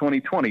pandemic of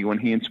 2020 when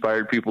he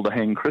inspired people to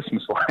hang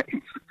Christmas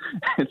lights?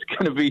 It's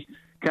going to be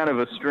kind of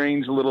a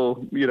strange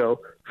little,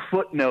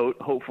 footnote,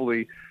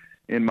 hopefully,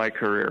 in my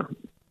career.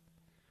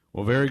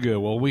 Well, very good.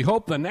 Well, we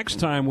hope the next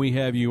time we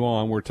have you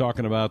on, we're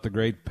talking about the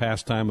great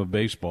pastime of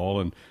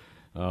baseball and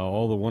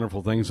all the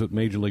wonderful things at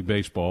Major League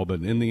Baseball.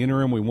 But in the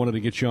interim, we wanted to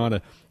get you on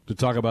to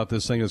talk about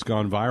this thing that's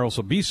gone viral.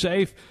 So be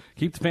safe,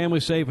 keep the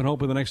family safe, and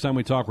hopefully the next time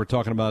we talk, we're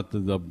talking about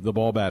the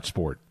ball bat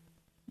sport.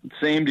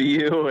 Same to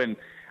you. And,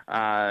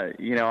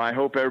 I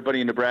hope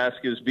everybody in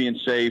Nebraska is being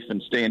safe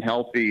and staying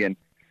healthy. And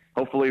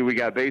hopefully we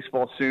got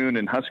baseball soon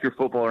and Husker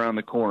football around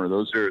the corner.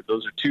 Those are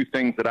two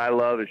things that I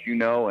love, as you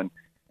know,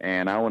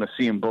 and I want to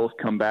see them both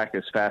come back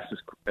as fast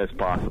as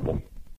possible.